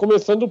semana 9,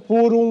 começando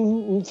por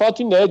um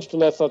fato inédito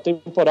nessa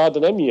temporada,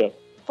 né, Mia?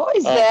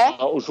 Pois é.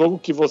 O jogo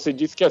que você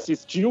disse que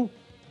assistiu.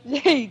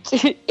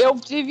 Gente, eu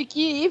tive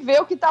que ir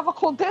ver o que estava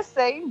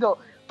acontecendo,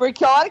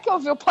 porque a hora que eu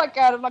vi o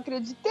placar eu não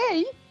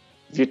acreditei.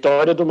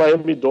 Vitória do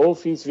Miami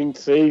Dolphins,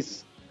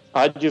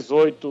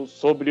 26-18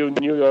 sobre o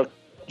New York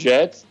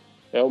Jets.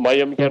 O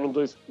Miami, que era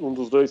um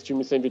dos dois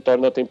times sem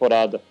vitória na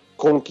temporada,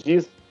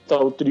 conquista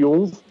o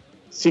triunfo,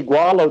 se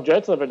iguala ao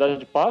Jets, na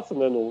verdade passa,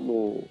 né,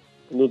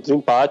 no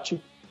desempate,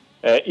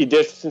 e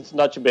deixa o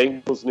Cincinnati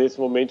Bengals nesse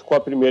momento com a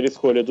primeira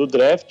escolha do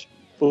draft.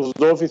 Os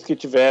Dolphins que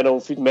tiveram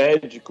fit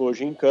médico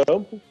hoje em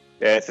campo,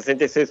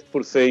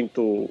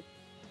 66%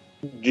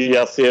 de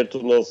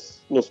acerto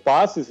nos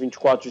passes,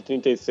 24 de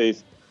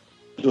 36,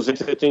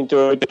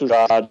 278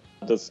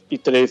 jardas e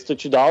 3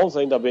 touchdowns,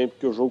 ainda bem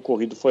porque o jogo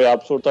corrido foi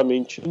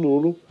absolutamente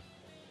nulo.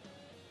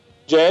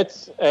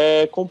 Jets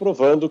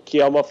comprovando que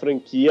é uma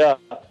franquia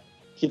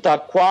que está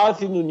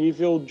quase no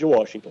nível de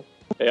Washington.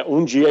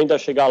 Um dia ainda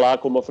chegar lá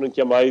como uma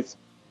franquia mais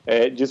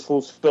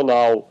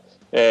disfuncional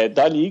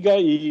da liga,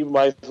 e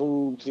mais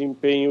um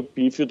desempenho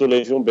pífio do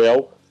Le'Veon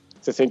Bell,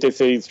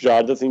 66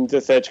 jardas em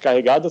 17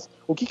 carregadas.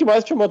 O que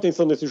mais chamou a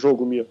atenção nesse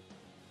jogo, Mia?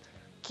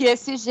 Que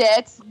esse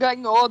Jets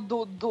ganhou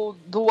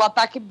do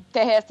ataque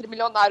terrestre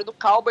milionário do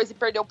Cowboys e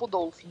perdeu pro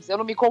Dolphins. Eu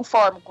não me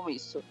conformo com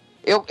isso.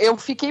 Eu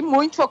fiquei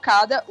muito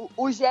chocada.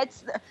 O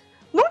Jets...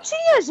 Não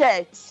tinha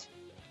Jets.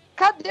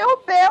 Cadê o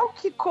Bell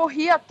que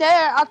corria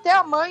até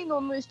a mãe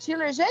no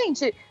Steelers?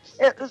 Gente,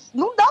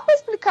 não dá pra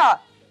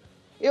explicar.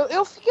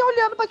 Eu fiquei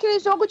olhando para aquele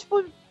jogo,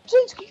 tipo,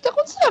 gente, o que tá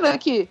acontecendo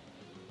aqui?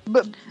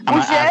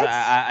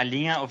 A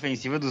linha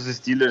ofensiva dos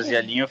Steelers e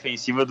a linha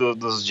ofensiva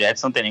dos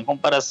Jets não tem nem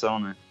comparação,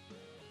 né?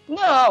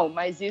 Não,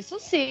 mas isso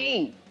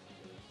sim.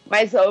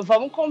 Mas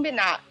vamos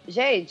combinar.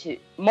 Gente,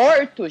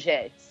 morto,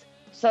 Jets.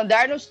 O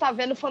Sandarnold tá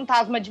vendo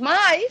fantasma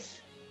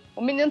demais.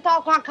 O menino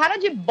tava com a cara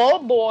de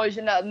bobo hoje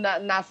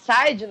na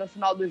side, no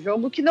final do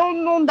jogo, que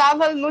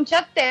não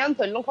tinha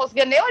tento. Ele não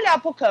conseguia nem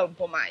olhar pro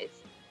campo mais.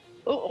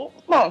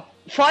 Bom,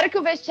 fora que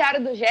o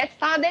vestiário do Jets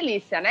tá uma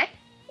delícia, né?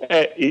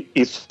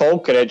 E só um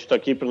crédito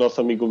aqui pro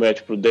nosso amigo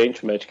Matt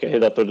Prudente, Matt, que é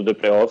redator do The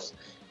Playoffs,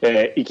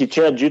 e que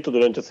tinha dito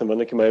durante a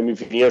semana que Miami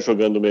vinha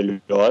jogando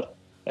melhor.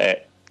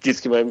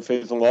 Disse que Miami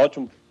fez um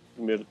ótimo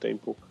primeiro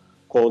tempo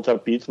contra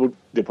Pittsburgh,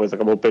 depois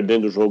acabou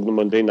perdendo o jogo no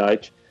Monday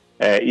Night.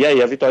 E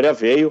aí a vitória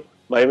veio.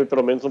 Miami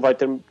pelo menos não vai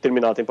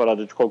terminar a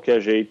temporada de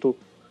qualquer jeito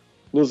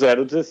no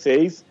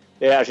 0-16.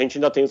 A gente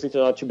ainda tem o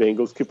Cincinnati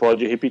Bengals que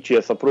pode repetir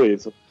essa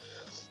proeza.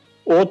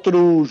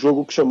 Outro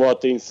jogo que chamou a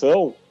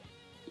atenção,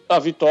 a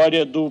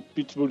vitória do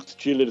Pittsburgh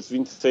Steelers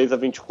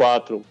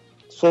 26-24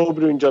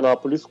 sobre o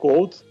Indianapolis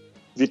Colts,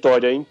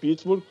 vitória em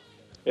Pittsburgh.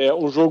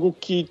 Um jogo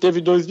que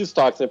teve dois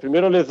destaques, né?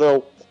 Primeiro a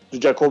lesão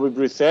do Jacoby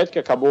Brissett, que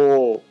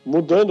acabou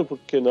mudando, por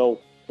que não,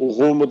 o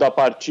rumo da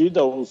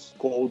partida. Os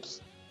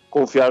Colts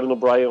confiaram no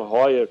Brian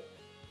Hoyer,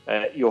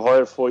 e o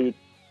Hoyer foi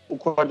o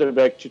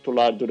quarterback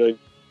titular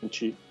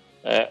durante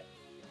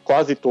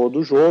quase todo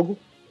o jogo.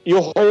 E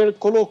o Hoyer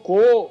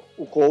colocou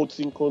o Colts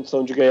em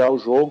condição de ganhar o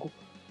jogo,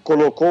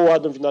 colocou o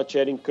Adam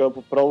Vinatieri em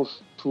campo para um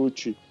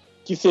chute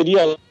que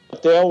seria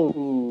até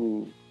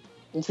um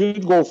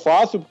field goal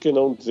fácil, por que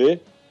não dizer,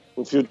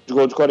 um field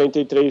goal de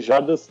 43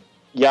 jardas,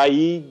 e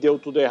aí deu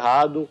tudo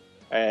errado.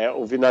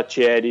 O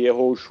Vinatieri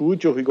errou o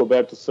chute, o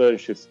Rigoberto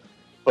Sanchez,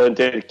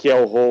 Panther, que é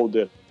o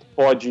holder,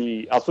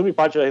 assume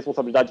parte da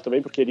responsabilidade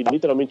também, porque ele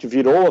literalmente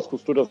virou as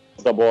costuras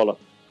da bola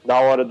na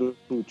hora do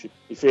chute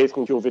e fez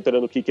com que o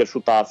veterano kicker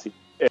chutasse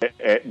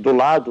do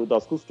lado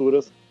das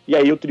costuras, e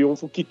aí o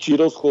triunfo que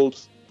tira os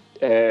Colts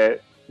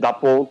da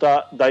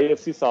ponta da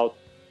AFC South.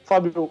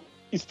 Fábio,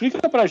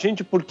 explica pra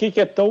gente por que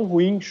é tão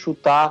ruim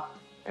chutar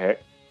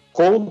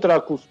contra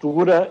a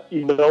costura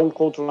e não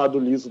contra o lado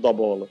liso da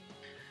bola.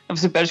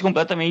 Você perde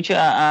completamente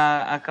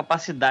a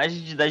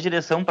capacidade de dar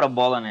direção para a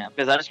bola, né?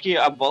 Apesar de que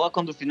a bola,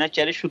 quando o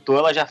Vinatieri chutou,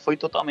 ela já foi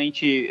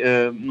totalmente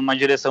numa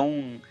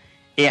direção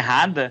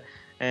errada.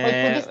 Foi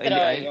tudo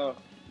estranho.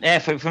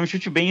 Foi um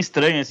chute bem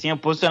estranho, assim, o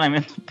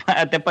posicionamento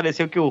até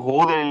pareceu que o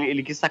holder,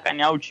 ele quis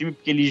sacanear o time,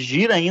 porque ele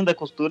gira ainda a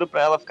costura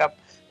para ela ficar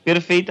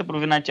perfeita para o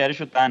Vinatieri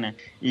chutar, né?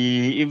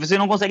 E você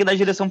não consegue dar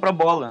direção para a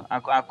bola.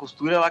 A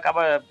costura, ela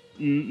acaba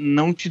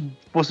não te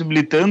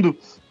possibilitando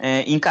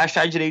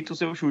encaixar direito o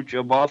seu chute.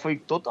 A bola foi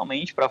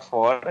totalmente para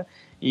fora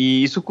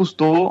e isso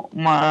custou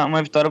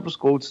uma vitória para os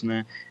Colts,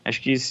 né?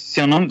 Acho que,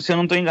 se eu não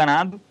estou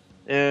enganado,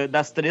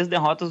 das 3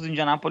 derrotas do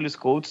Indianapolis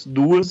Colts,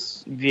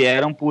 2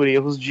 vieram por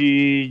erros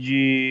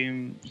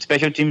de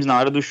special teams na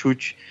hora do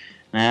chute,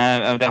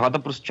 né? A derrota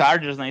para os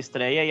Chargers na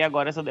estreia e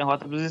agora essa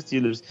derrota para os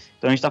Steelers.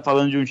 Então a gente está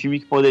falando de um time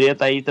que poderia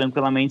estar aí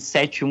tranquilamente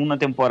 7-1 na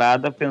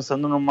temporada,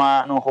 pensando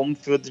no home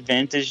field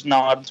advantage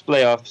na hora dos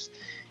playoffs.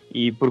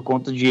 E por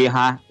conta de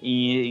errar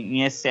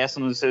em excesso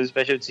nos seus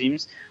special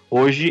teams,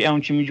 hoje é um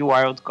time de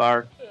wild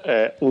card.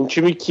 Um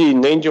time que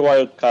nem de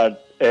wild card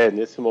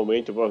nesse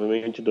momento,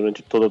 provavelmente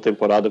durante toda a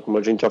temporada, como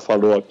a gente já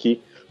falou aqui.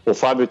 O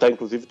Fábio está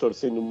inclusive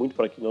torcendo muito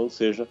para que não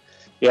seja.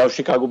 É o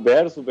Chicago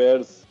Bears,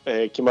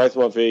 que mais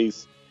uma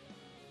vez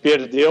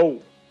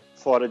perdeu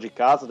fora de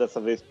casa, dessa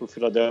vez para o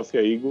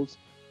Philadelphia Eagles.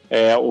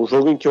 Um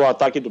jogo em que o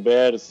ataque do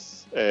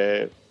Bears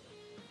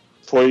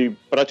foi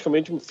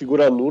praticamente uma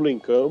figura nula em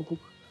campo.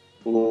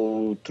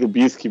 O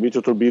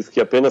Mitchell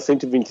Trubisky, apenas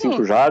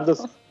 125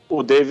 jardas.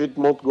 O David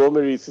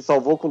Montgomery se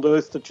salvou com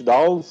 2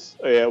 touchdowns.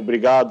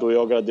 Obrigado,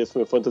 eu agradeço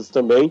meu fantasy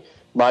também,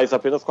 mas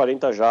apenas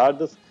 40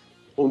 jardas.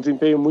 Um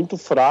desempenho muito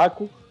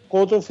fraco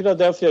contra o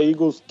Philadelphia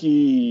Eagles,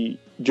 que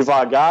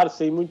devagar,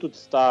 sem muito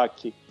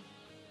destaque,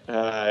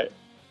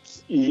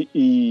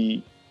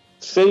 e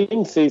sem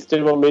ser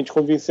extremamente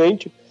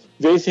convincente,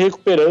 vem se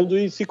recuperando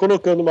e se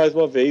colocando mais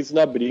uma vez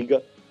na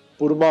briga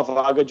por uma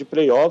vaga de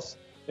playoffs.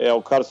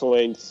 O Carson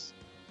Wentz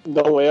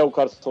não é o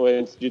Carson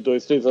Wentz de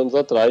 2-3 anos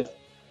atrás,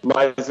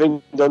 mas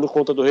vem dando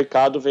conta do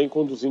recado, vem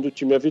conduzindo o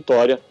time à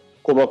vitória,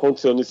 como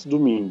aconteceu nesse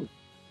domingo.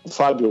 O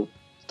Fábio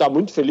está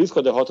muito feliz com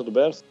a derrota do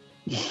Bears?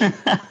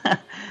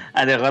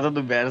 A derrota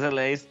do Bears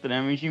ela é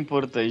extremamente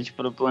importante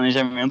para o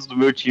planejamento do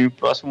meu time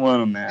próximo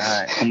ano, né?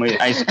 Como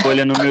a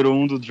escolha número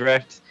 1 do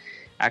draft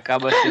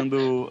acaba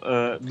sendo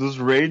dos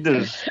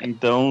Raiders,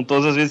 então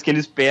todas as vezes que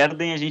eles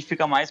perdem, a gente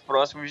fica mais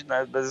próximo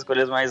das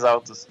escolhas mais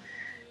altas.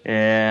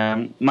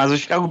 Mas o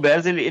Chicago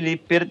Bears ele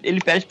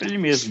perde para ele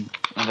mesmo.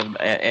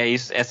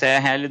 Isso, essa é a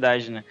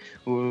realidade, né?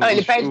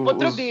 Ele perde pro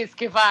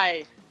Trubisky,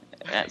 vai.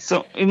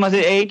 Mas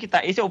é aí que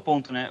tá, esse é o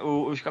ponto, né?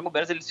 O Chicago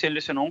Bears ele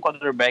selecionou um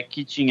quarterback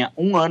que tinha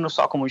 1 ano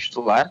só como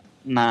titular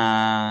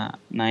na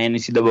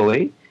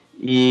NCAA,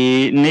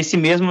 e nesse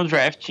mesmo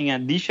draft tinha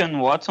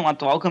Deshaun Watson,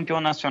 atual campeão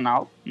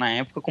nacional na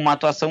época, com uma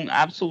atuação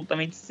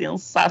absolutamente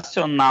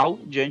sensacional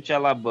diante de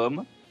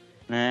Alabama,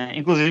 né?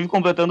 Inclusive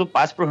completando o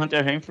passe pro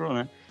Hunter Renfrow,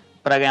 né?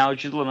 Para ganhar o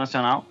título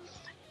nacional,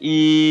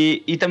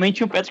 e também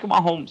tinha o Patrick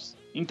Mahomes.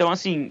 Então,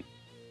 assim,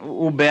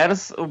 o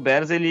Bears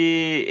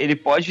ele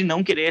pode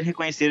não querer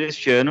reconhecer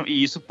este ano,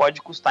 e isso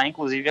pode custar,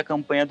 inclusive, a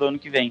campanha do ano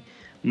que vem.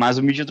 Mas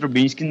o Mitchell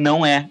Trubisky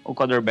não é o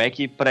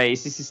quarterback para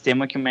esse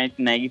sistema que o Matt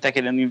Nagy está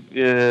querendo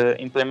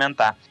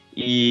implementar.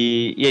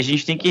 E a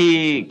gente tem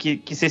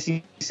que ser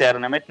sincero,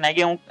 né? Matt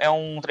Nagy é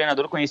um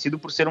treinador conhecido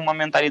por ser uma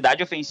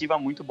mentalidade ofensiva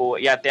muito boa,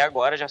 e até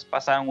agora já se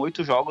passaram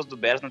 8 jogos do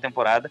Bears na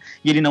temporada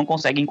e ele não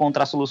consegue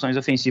encontrar soluções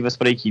ofensivas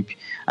para a equipe.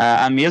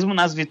 Mesmo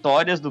nas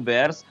vitórias do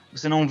Bears,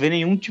 você não vê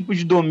nenhum tipo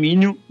de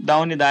domínio da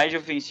unidade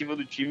ofensiva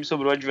do time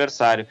sobre o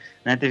adversário,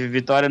 né? Teve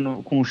vitória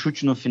com um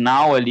chute no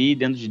final ali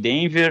dentro de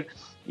Denver.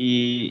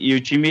 E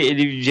o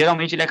time,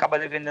 geralmente ele acaba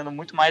dependendo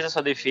muito mais da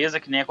sua defesa,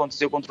 que nem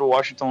aconteceu contra o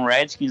Washington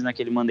Redskins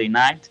naquele Monday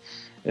Night,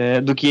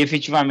 do que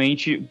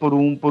efetivamente por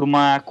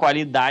uma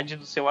qualidade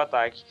do seu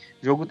ataque.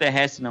 O jogo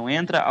terrestre não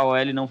entra, a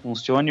OL não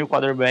funciona, e o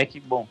quarterback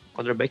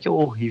é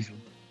horrível.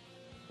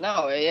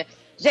 Não,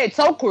 gente,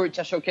 só o Kurt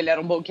achou que ele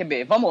era um bom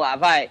QB. Vamos lá,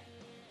 vai.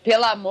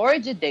 Pelo amor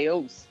de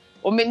Deus,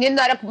 o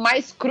menino era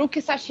mais cru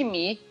que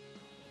sashimi,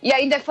 e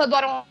ainda é fã do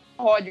Aaron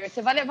Rodgers.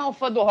 Você vai levar um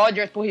fã do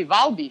Rodgers pro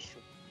rival,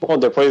 bicho? Bom,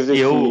 depois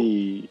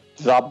desse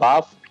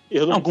desabafo,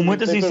 eu não com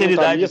muita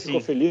sinceridade, ficou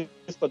feliz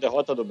com a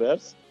derrota do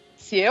Bears?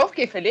 Se eu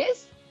fiquei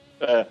feliz?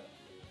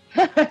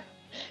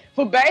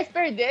 O Bears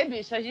perder,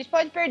 bicho, a gente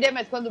pode perder,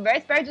 mas quando o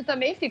Bears perde eu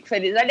também fico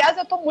feliz. Aliás,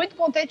 eu tô muito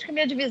contente que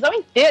minha divisão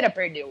inteira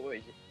perdeu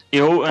hoje.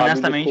 Eu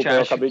honestamente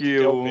acho que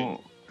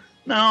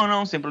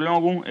Não, sem problema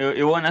algum.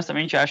 Eu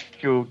honestamente acho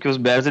que os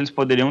Bears eles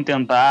poderiam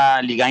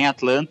tentar ligar em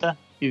Atlanta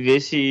e ver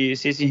se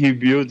esse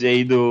rebuild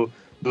aí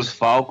dos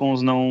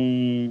Falcons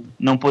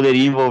não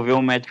poderia envolver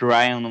o Matt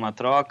Ryan numa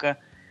troca,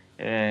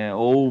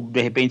 ou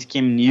de repente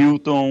Cam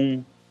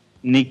Newton,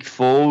 Nick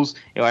Foles.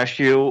 Eu acho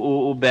que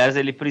o Bears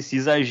ele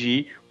precisa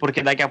agir,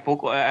 porque daqui a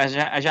pouco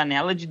a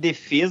janela de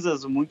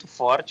defesas muito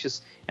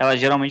fortes, ela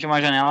geralmente é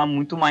uma janela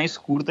muito mais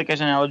curta que a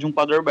janela de um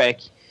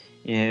quarterback.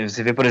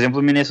 Você vê, por exemplo,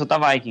 o Minnesota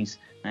Vikings,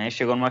 né?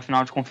 Chegou numa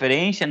final de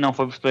conferência, não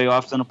foi para os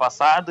playoffs ano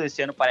passado,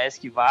 esse ano parece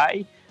que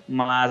vai,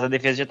 mas a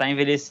defesa já está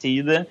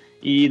envelhecida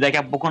e daqui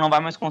a pouco não vai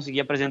mais conseguir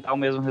apresentar o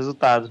mesmo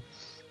resultado.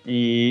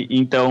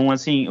 Então,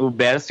 assim,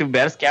 se o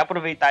Bears quer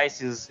aproveitar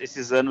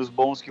esses anos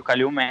bons que o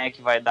Khalil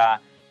Mack vai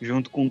dar,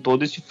 junto com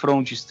todo esse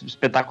front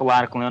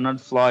espetacular, com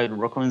Leonard Floyd,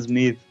 Roquan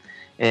Smith,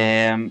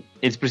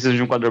 eles precisam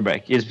de um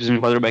quarterback. Eles precisam de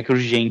um quarterback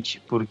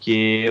urgente,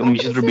 porque o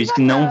Mitchell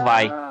Trubisky não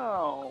vai.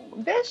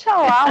 Deixa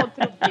lá o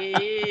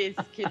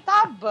Trubisky,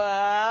 tá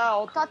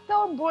bom, tá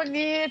tão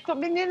bonito, o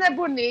menino é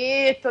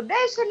bonito,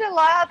 deixa ele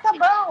lá, tá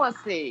bom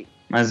assim.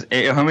 Mas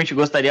eu realmente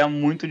gostaria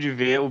muito de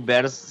ver o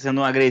Bears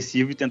sendo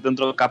agressivo e tentando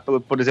trocar,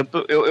 por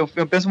exemplo,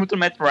 eu penso muito no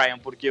Matt Ryan,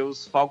 porque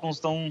os Falcons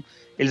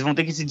eles vão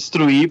ter que se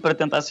destruir para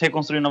tentar se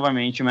reconstruir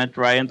novamente. O Matt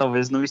Ryan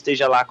talvez não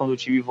esteja lá quando o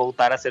time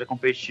voltar a ser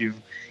competitivo.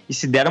 E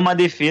se der uma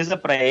defesa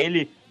para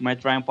ele, o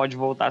Matt Ryan pode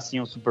voltar sim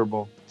ao Super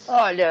Bowl.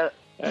 Olha,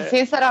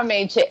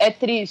 sinceramente, é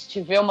triste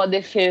ver uma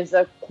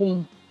defesa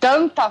com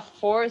tanta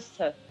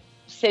força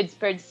ser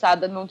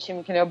desperdiçada num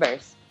time que nem o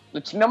Bears. O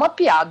time é uma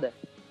piada.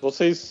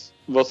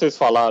 Vocês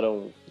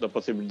falaram da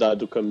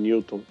possibilidade do Cam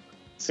Newton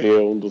ser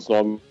um dos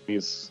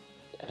nomes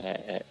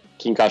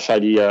que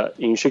encaixaria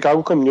em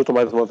Chicago. O Cam Newton,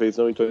 mais uma vez,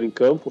 não entrou em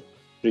campo.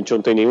 A gente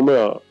não tem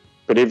nenhuma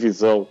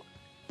previsão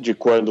de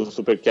quando o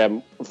Super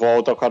Cam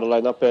volta ao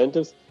Carolina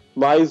Panthers.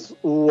 mas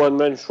o One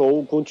Man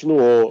Show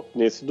continuou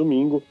nesse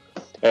domingo.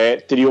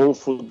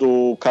 Triunfo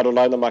do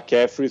Carolina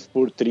McCaffrey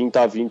por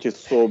 30-20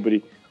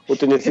 sobre o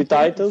Tennessee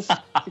Titans,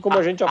 e como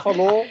a gente já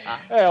falou...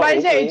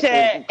 Mas, gente,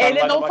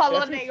 ele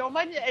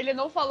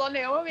não falou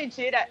nenhuma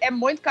mentira. É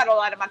muito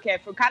Carolina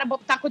McCaffrey. O cara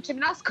tá com o time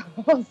nas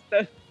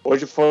costas.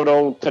 Hoje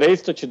foram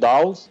 3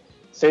 touchdowns,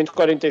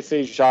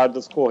 146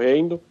 jardas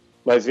correndo,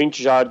 mais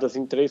 20 jardas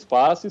em 3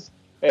 passes.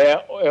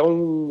 É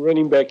um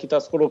running back que está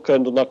se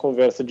colocando na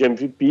conversa de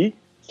MVP,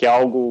 que é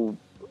algo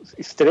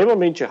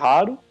extremamente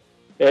raro,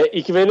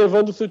 e que vem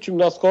levando o seu time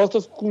nas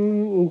costas com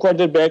um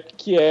quarterback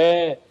que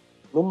é,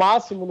 no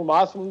máximo,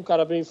 um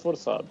cara bem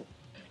esforçado.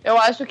 Eu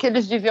acho que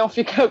eles deviam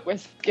ficar com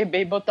esse QB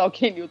e botar o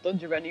Ken Newton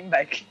de running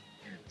back.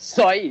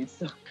 Só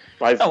isso.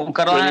 Mas não, o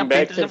running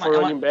back, se for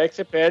running back,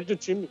 você perde o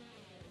time.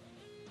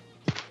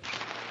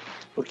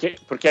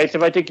 Porque aí você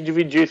vai ter que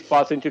dividir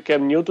espaço entre o Cam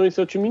Newton e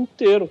seu time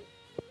inteiro.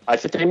 Aí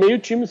você tem meio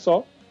time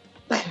só.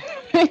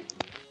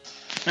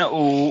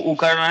 O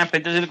Carolina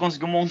Panthers, ele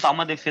conseguiu montar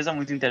uma defesa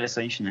muito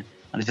interessante, né?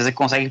 Uma defesa que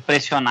consegue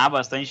pressionar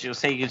bastante. Eu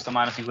sei que eles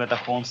tomaram 50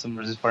 pontos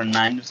sobre os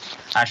 49ers.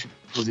 Acho,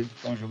 inclusive, que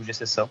foi um jogo de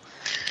exceção.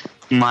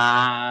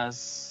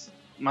 Mas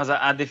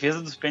a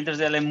defesa dos Panthers,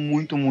 ela é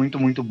muito, muito,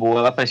 muito boa.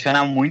 Ela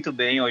pressiona muito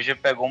bem. Hoje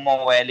pegou uma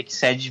OL que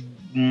cede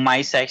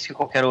mais sacks que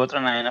qualquer outra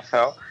na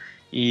NFL.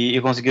 E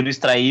conseguiram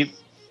extrair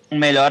o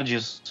melhor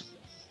disso.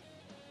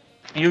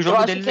 E o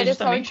jogo deles é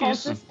justamente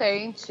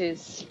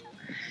isso.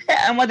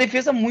 É uma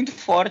defesa muito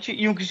forte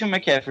e o Christian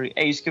McCaffrey.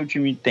 É isso que o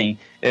time tem.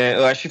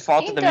 Eu acho que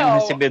falta também um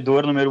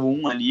recebedor número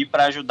 1 ali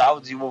para ajudar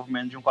o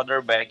desenvolvimento de um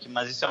quarterback.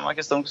 Mas isso é uma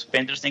questão que os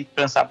Panthers têm que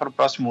pensar para o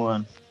próximo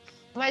ano.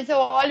 Mas eu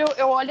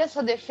olho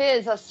essa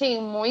defesa,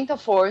 assim, muita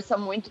força,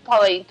 muito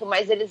talento,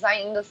 mas eles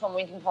ainda são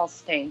muito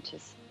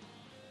inconsistentes.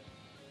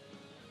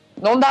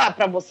 Não dá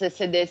para você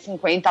ceder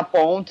 50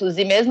 pontos,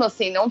 e mesmo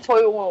assim não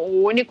foi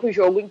o único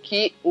jogo em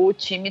que o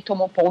time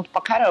tomou ponto pra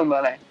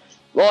caramba, né?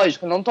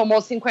 Lógico, não tomou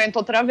 50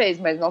 outra vez,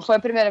 mas não foi a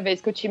primeira vez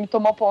que o time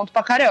tomou ponto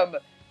pra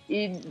caramba.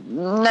 E,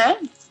 né,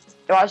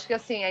 eu acho que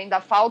assim, ainda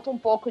falta um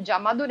pouco de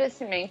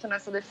amadurecimento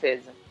nessa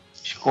defesa.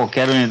 Acho que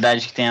qualquer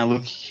unidade que tenha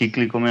Luke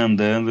Kuechly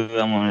comandando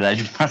é uma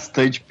unidade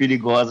bastante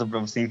perigosa para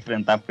você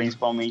enfrentar,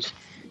 principalmente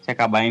se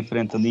acabar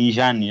enfrentando em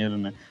janeiro,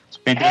 né? Os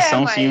Panthers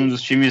são sim um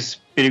dos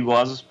times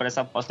perigosos para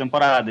essa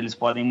pós-temporada. Eles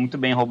podem muito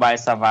bem roubar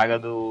essa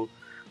vaga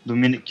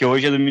que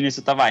hoje é do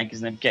Minnesota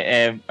Vikings, né? Porque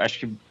acho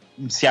que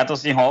Seattle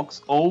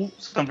Seahawks ou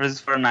San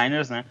Francisco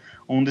 49ers, né?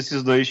 Um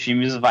desses dois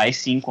times vai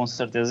sim, com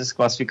certeza, se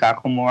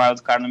classificar como o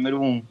wildcard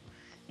número 1.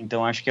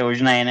 Então acho que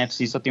hoje na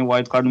NFC só tem o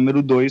wildcard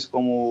número 2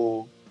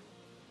 como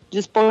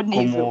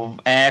disponível.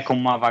 Como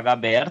uma vaga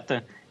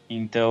aberta.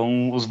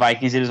 Então os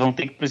Vikings eles vão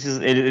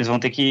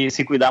ter que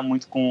se cuidar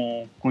muito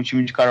com o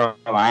time de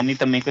Carolina e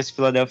também com esse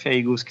Philadelphia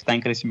Eagles que está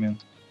em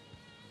crescimento.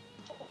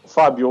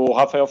 Fábio, o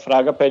Rafael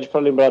Fraga pede para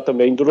lembrar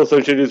também do Los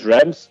Angeles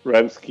Rams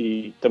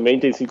que também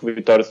tem 5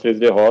 vitórias, 3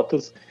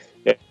 derrotas,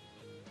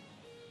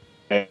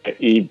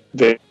 e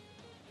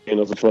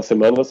nas últimas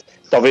semanas,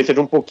 talvez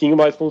seja um pouquinho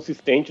mais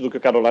consistente do que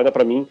a Carolina.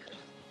 Para mim,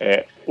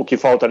 o que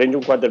falta, além de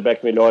um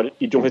quarterback melhor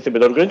e de um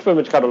recebedor, o grande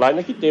problema de Carolina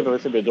é que teve o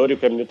recebedor e o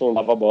Cam Newton não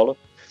dava a bola,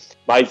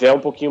 mas é um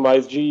pouquinho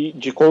mais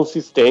de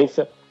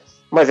consistência,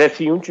 mas é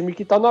sim um time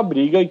que está na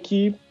briga e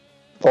que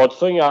pode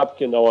sonhar,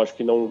 porque acho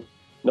que não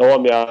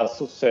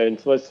ameaça o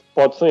Saints, mas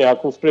pode sonhar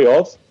com os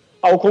playoffs,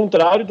 ao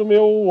contrário do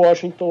meu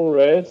Washington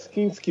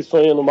Redskins, que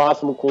sonha no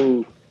máximo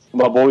com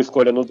uma boa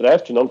escolha no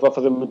draft. Não vai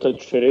fazer muita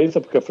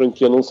diferença, porque a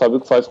franquia não sabe o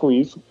que faz com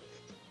isso.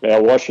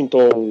 O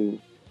Washington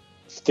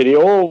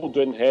estreou o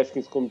Dwayne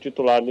Haskins como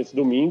titular nesse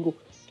domingo.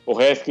 O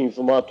Haskins,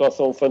 uma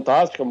atuação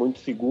fantástica, muito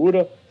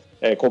segura,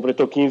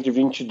 completou 15 de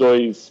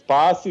 22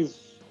 passes,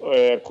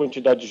 a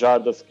quantidade de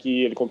jardas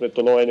que ele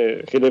completou não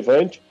é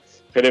relevante.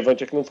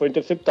 Relevante é que não foi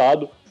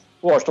interceptado.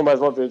 O Washington mais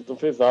uma vez não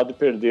fez nada e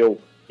perdeu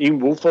em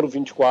Buffalo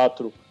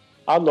 24-9,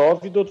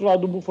 e do outro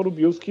lado o Buffalo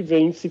Bills, que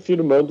vem se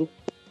firmando,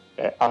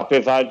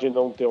 apesar de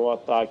não ter um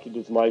ataque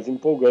dos mais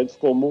empolgantes,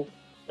 como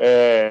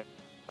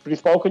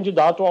principal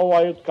candidato ao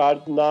wild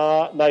card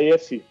na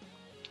AFC.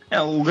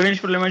 O grande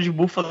problema de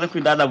Buffalo é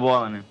cuidar da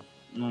bola, né?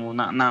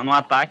 No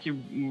ataque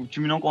o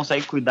time não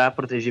consegue cuidar,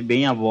 proteger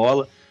bem a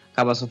bola,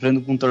 acaba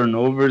sofrendo com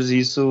turnovers e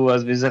isso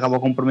às vezes acaba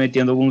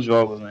comprometendo alguns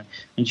jogos, né?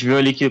 A gente viu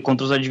ali que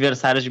contra os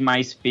adversários de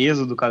mais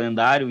peso do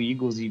calendário,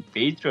 Eagles e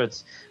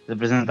Patriots, eles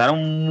apresentaram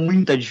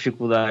muita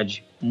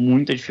dificuldade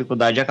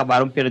e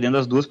acabaram perdendo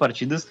as 2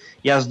 partidas,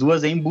 e as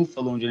 2 em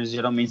Buffalo, onde eles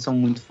geralmente são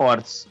muito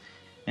fortes.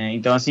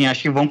 Então, assim,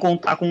 acho que vão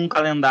contar com um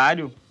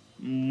calendário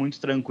muito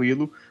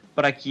tranquilo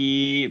para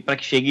que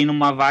cheguem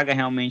numa vaga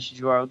realmente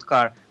de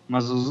wildcard.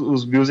 Mas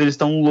os Bills, eles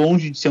estão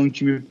longe de ser um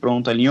time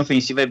pronto. A linha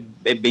ofensiva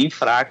é bem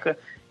fraca,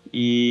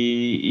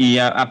 e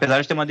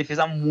apesar de ter uma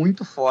defesa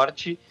muito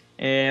forte,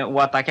 o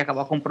ataque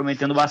acaba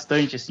comprometendo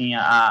bastante assim,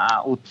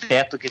 o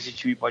teto que esse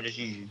time pode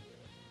atingir.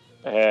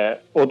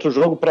 Outro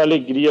jogo para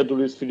alegria do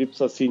Luiz Felipe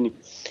Sassini,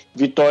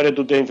 vitória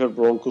do Denver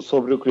Broncos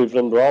sobre o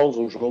Cleveland Browns,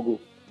 um jogo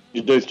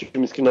de 2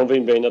 times que não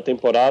vem bem na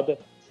temporada.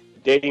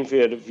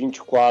 Denver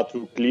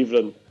 24,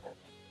 Cleveland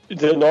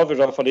 2019, eu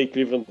já falei,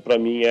 Cleveland para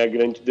mim é a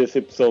grande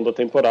decepção da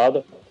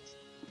temporada.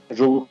 O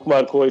jogo que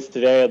marcou a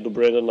estreia do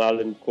Brandon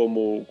Allen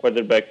como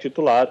quarterback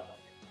titular.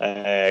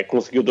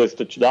 Conseguiu 2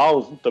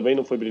 touchdowns, também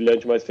não foi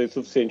brilhante, mas fez o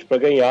suficiente para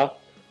ganhar.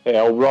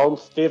 O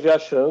Browns teve a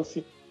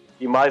chance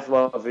e mais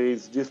uma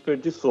vez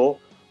desperdiçou.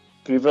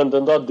 Cleveland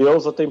dando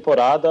adeus à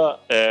temporada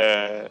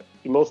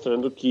e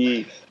mostrando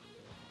que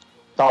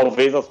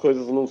talvez as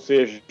coisas não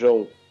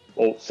sejam,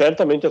 ou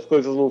certamente as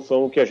coisas não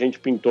são o que a gente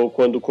pintou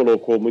quando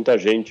colocou muita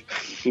gente,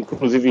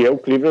 inclusive eu,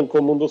 Cleveland,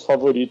 como um dos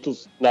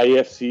favoritos na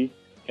AFC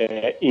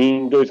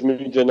em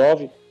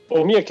 2019.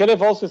 Ô, Mia, quer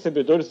levar os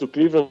recebedores do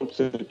Cleveland para o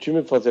seu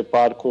time fazer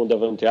par com o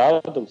Davante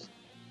Adams?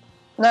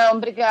 Não,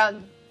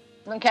 obrigado.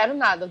 Não quero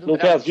nada do Não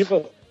quer as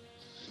divas?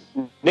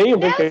 Nem o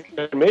Baker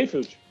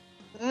Mayfield?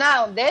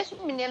 Não, deixa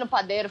o menino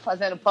padeiro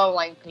fazendo pão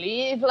lá em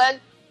Cleveland.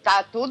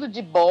 Tá tudo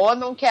de boa,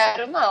 não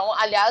quero não.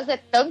 Aliás, é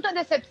tanta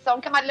decepção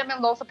que a Marília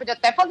Mendonça podia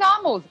até fazer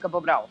uma música pro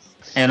Browns.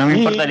 Eu não me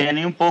importaria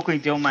nem um pouco em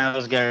ter o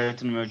Myles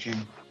Garrett no meu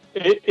time.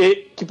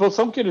 Que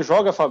posição que ele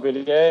joga, Fábio?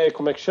 Ele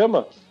como é que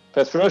chama?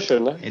 Pass rusher,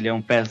 né? Ele é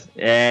um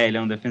ele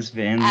é um defensive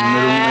end número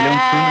 1, ele é um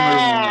true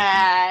número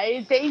 1.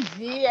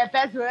 Entendi, é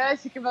pass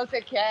rush que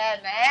você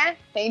quer, né?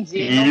 Entendi.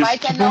 Isso, não vai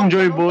ter tipo não, um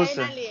Joey não Bosa. tem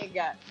na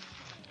liga.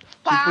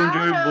 Tipo um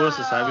Joey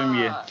Bosa, sabe,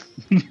 Mia?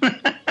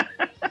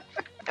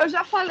 Eu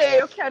já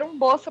falei, eu quero um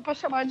Bossa pra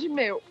chamar de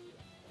meu.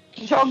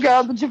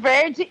 Jogando de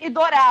verde e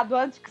dourado,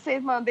 antes que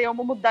vocês mandem eu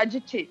mudar de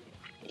time.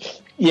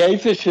 E aí,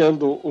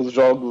 fechando os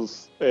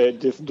jogos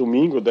desse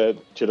domingo, né,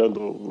 tirando,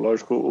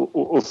 lógico,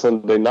 o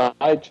Sunday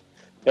Night,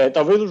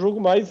 talvez o jogo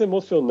mais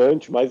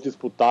emocionante, mais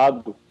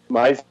disputado,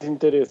 mais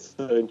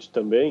interessante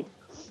também,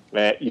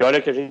 e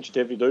olha que a gente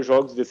teve 2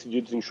 jogos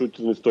decididos em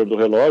chutes no estouro do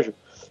relógio,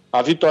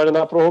 a vitória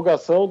na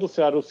prorrogação do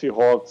Seattle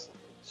Seahawks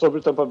sobre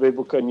o Tampa Bay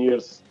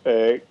Buccaneers,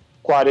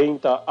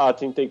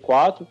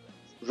 40-34,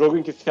 jogo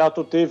em que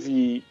Seattle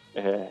teve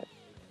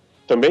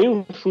também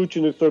um chute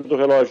no estouro do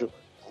relógio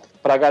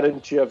para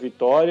garantir a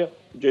vitória.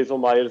 O Jason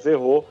Myers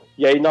errou,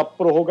 e aí na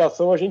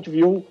prorrogação a gente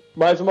viu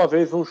mais uma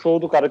vez um show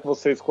do cara que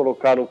vocês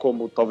colocaram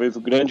como talvez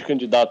o grande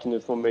candidato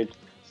nesse momento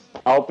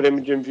ao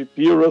prêmio de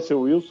MVP, o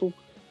Russell Wilson.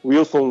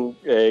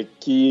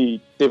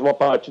 Que teve uma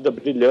partida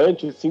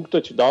brilhante, 5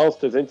 touchdowns,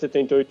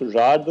 378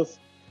 jardas,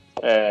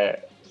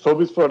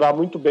 soube explorar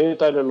muito bem o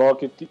Tyler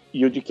Lockett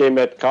e o DK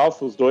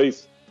Metcalf, os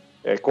dois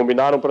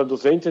combinaram para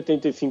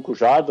 275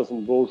 jardas,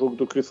 um bom jogo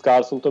do Chris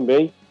Carson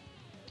também.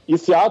 E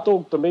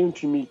Seattle também um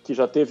time que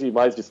já teve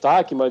mais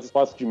destaque, mais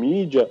espaço de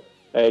mídia,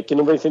 que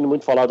não vem sendo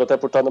muito falado até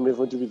por estar na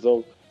mesma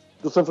divisão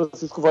do San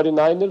Francisco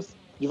 49ers,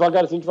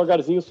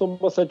 devagarzinho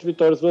soma 7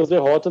 vitórias, 2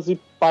 derrotas e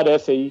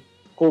parece aí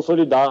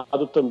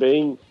consolidado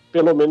também,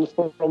 pelo menos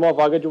para uma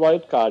vaga de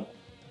wild card.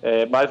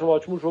 Mais um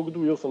ótimo jogo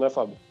do Wilson, né,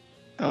 Fábio?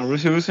 O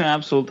Russell Wilson é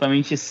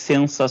absolutamente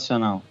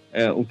sensacional.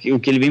 O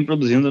que ele vem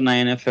produzindo na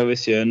NFL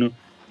esse ano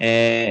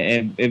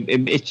é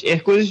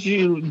coisas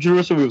de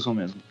Russell Wilson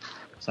mesmo,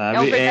 sabe?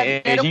 É um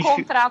verdadeiro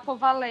contrato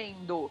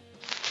valendo.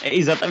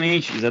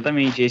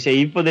 Exatamente. Esse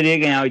aí poderia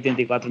ganhar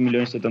 84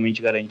 milhões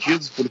totalmente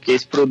garantidos, porque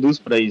se produz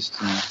para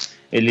isso, né?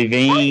 Ele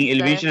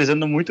vem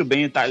utilizando muito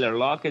bem o Tyler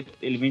Lockett,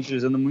 ele vem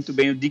utilizando muito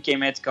bem o DK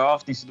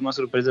Metcalf, tem sido uma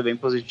surpresa bem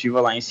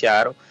positiva lá em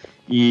Seattle.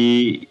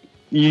 E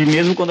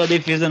mesmo quando a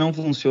defesa não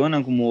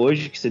funciona, como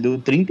hoje, que cedeu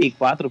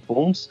 34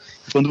 pontos,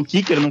 quando o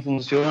kicker não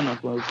funciona,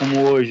 como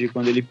hoje,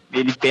 quando ele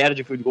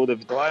perde o field goal da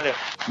vitória,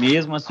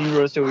 mesmo assim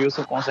o Russell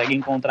Wilson consegue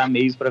encontrar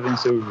meios para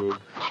vencer o jogo,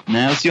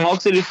 né? O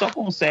Seahawks ele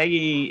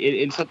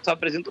só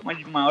apresenta uma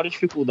maior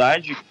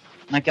dificuldade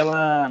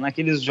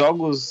naqueles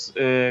jogos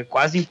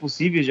quase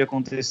impossíveis de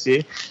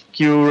acontecer,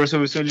 que o Russell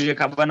Wilson ele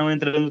acaba não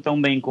entrando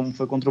tão bem como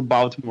foi contra o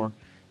Baltimore,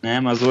 né?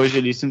 Mas hoje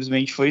ele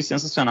simplesmente foi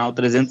sensacional,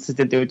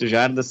 378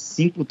 jardas,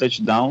 5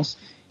 touchdowns,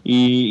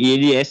 e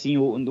ele é sim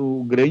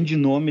o grande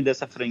nome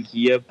dessa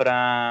franquia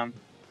para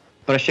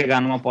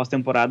chegar numa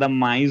pós-temporada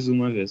mais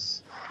uma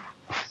vez.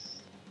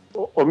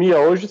 Ô Mia,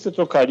 hoje você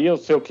trocaria o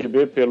seu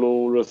QB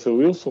pelo Russell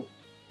Wilson?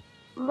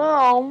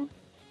 Não.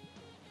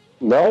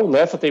 Não?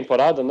 Nessa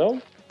temporada, não?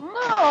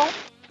 Não,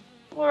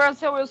 o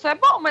Russell Wilson é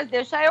bom, mas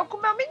deixa eu com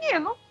o meu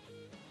menino.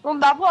 Não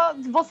dá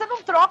você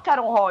não troca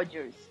Aaron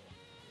Rodgers.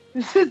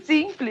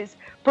 Simples.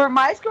 Por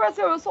mais que o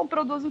Russell Wilson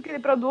produza o que ele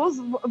produz,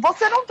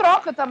 você não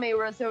troca também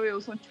o Russell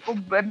Wilson.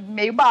 Tipo, é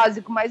meio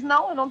básico, mas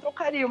não, eu não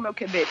trocaria o meu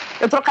QB.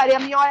 Eu trocaria a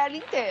minha OL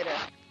inteira.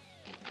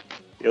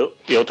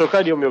 Eu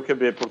trocaria o meu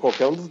QB por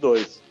qualquer um dos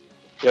dois.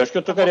 Eu acho que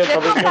eu trocaria Você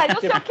talvez trocaria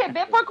o seu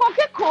QB por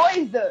qualquer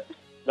coisa.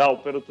 Não,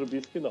 pelo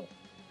Trubisky não.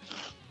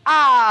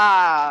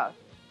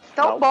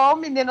 Tão Não. bom,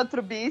 menino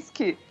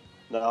Trubisky.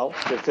 Não,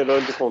 terceiro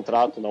ano de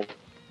contrato, não.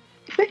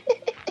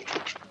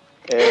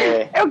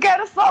 Eu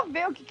quero só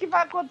ver o que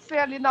vai acontecer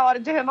ali na hora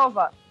de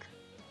renovar.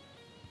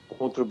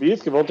 Com o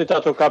Trubisky, vão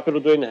tentar trocar pelo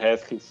Dwayne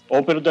Haskins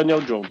ou pelo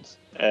Daniel Jones.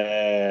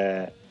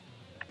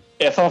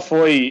 Essa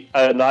foi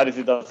a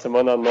análise da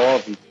semana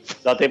 9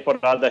 da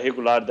temporada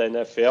regular da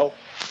NFL.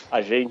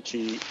 A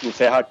gente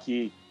encerra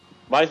aqui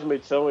mais uma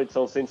edição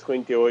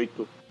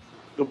 158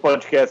 do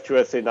podcast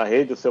USA na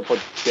Rede, o seu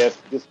podcast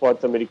de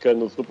esportes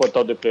americanos do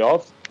portal The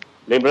Playoffs.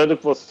 Lembrando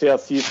que você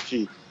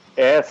assiste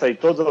essa e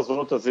todas as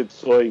outras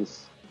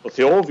edições,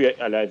 você ouve,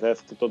 aliás,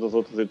 essa e todas as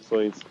outras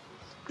edições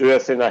do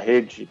USA na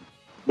Rede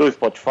no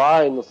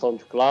Spotify, no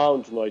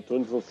SoundCloud, no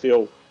iTunes, no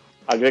seu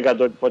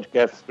agregador de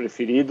podcasts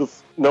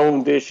preferidos. Não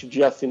deixe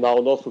de assinar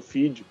o nosso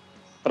feed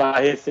para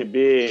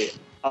receber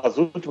as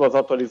últimas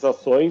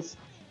atualizações.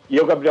 E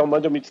eu, Gabriel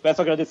Manda, eu me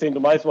despeço agradecendo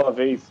mais uma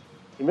vez,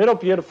 primeiro ao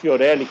Piero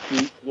Fiorelli,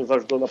 que nos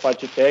ajudou na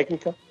parte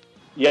técnica,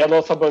 e a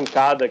nossa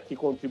bancada que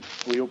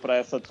contribuiu para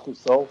essa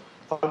discussão.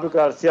 Fábio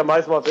Garcia,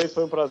 mais uma vez,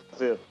 foi um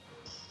prazer.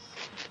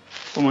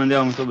 Pô,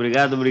 Mandel, muito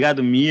obrigado.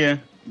 Obrigado,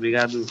 Mia.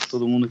 Obrigado a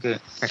todo mundo que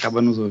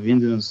acaba nos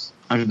ouvindo e nos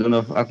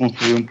ajudando a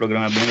construir um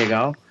programa bem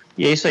legal.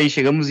 E é isso aí,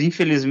 chegamos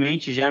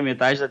infelizmente já à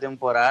metade da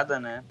temporada,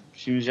 né?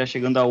 Os times já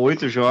chegando a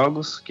 8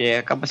 jogos, que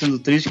acaba sendo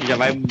triste, que já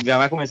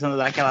vai começando a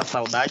dar aquela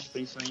saudade,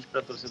 principalmente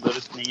para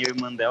torcedores que nem eu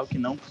e Mandel, que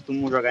não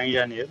costumam jogar em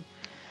janeiro.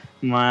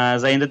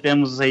 Mas ainda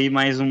temos aí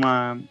mais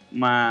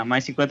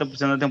 50%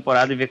 da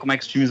temporada e ver como é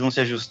que os times vão se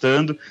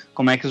ajustando,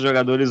 como é que os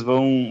jogadores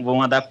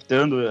vão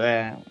adaptando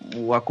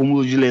o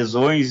acúmulo de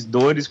lesões,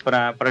 dores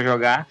para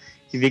jogar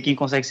e ver quem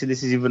consegue ser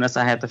decisivo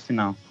nessa reta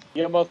final.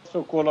 E a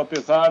Massocolo,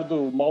 apesar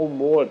do mau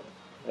humor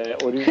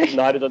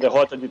originário da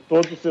derrota de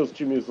todos os seus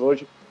times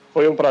hoje,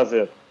 foi um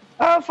prazer.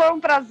 Foi um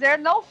prazer,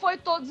 não foi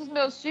todos os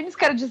meus times,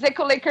 quero dizer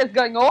que o Lakers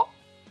ganhou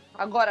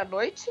agora à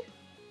noite,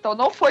 então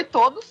não foi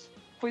todos,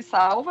 fui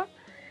salva.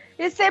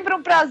 E sempre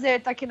um prazer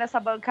estar aqui nessa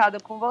bancada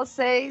com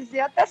vocês. E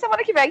até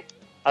semana que vem.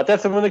 Até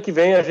semana que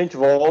vem a gente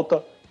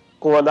volta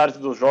com a análise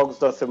dos jogos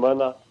da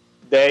semana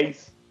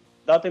 10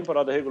 da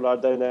temporada regular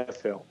da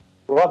NFL.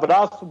 Um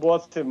abraço, boa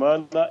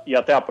semana e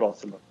até a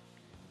próxima.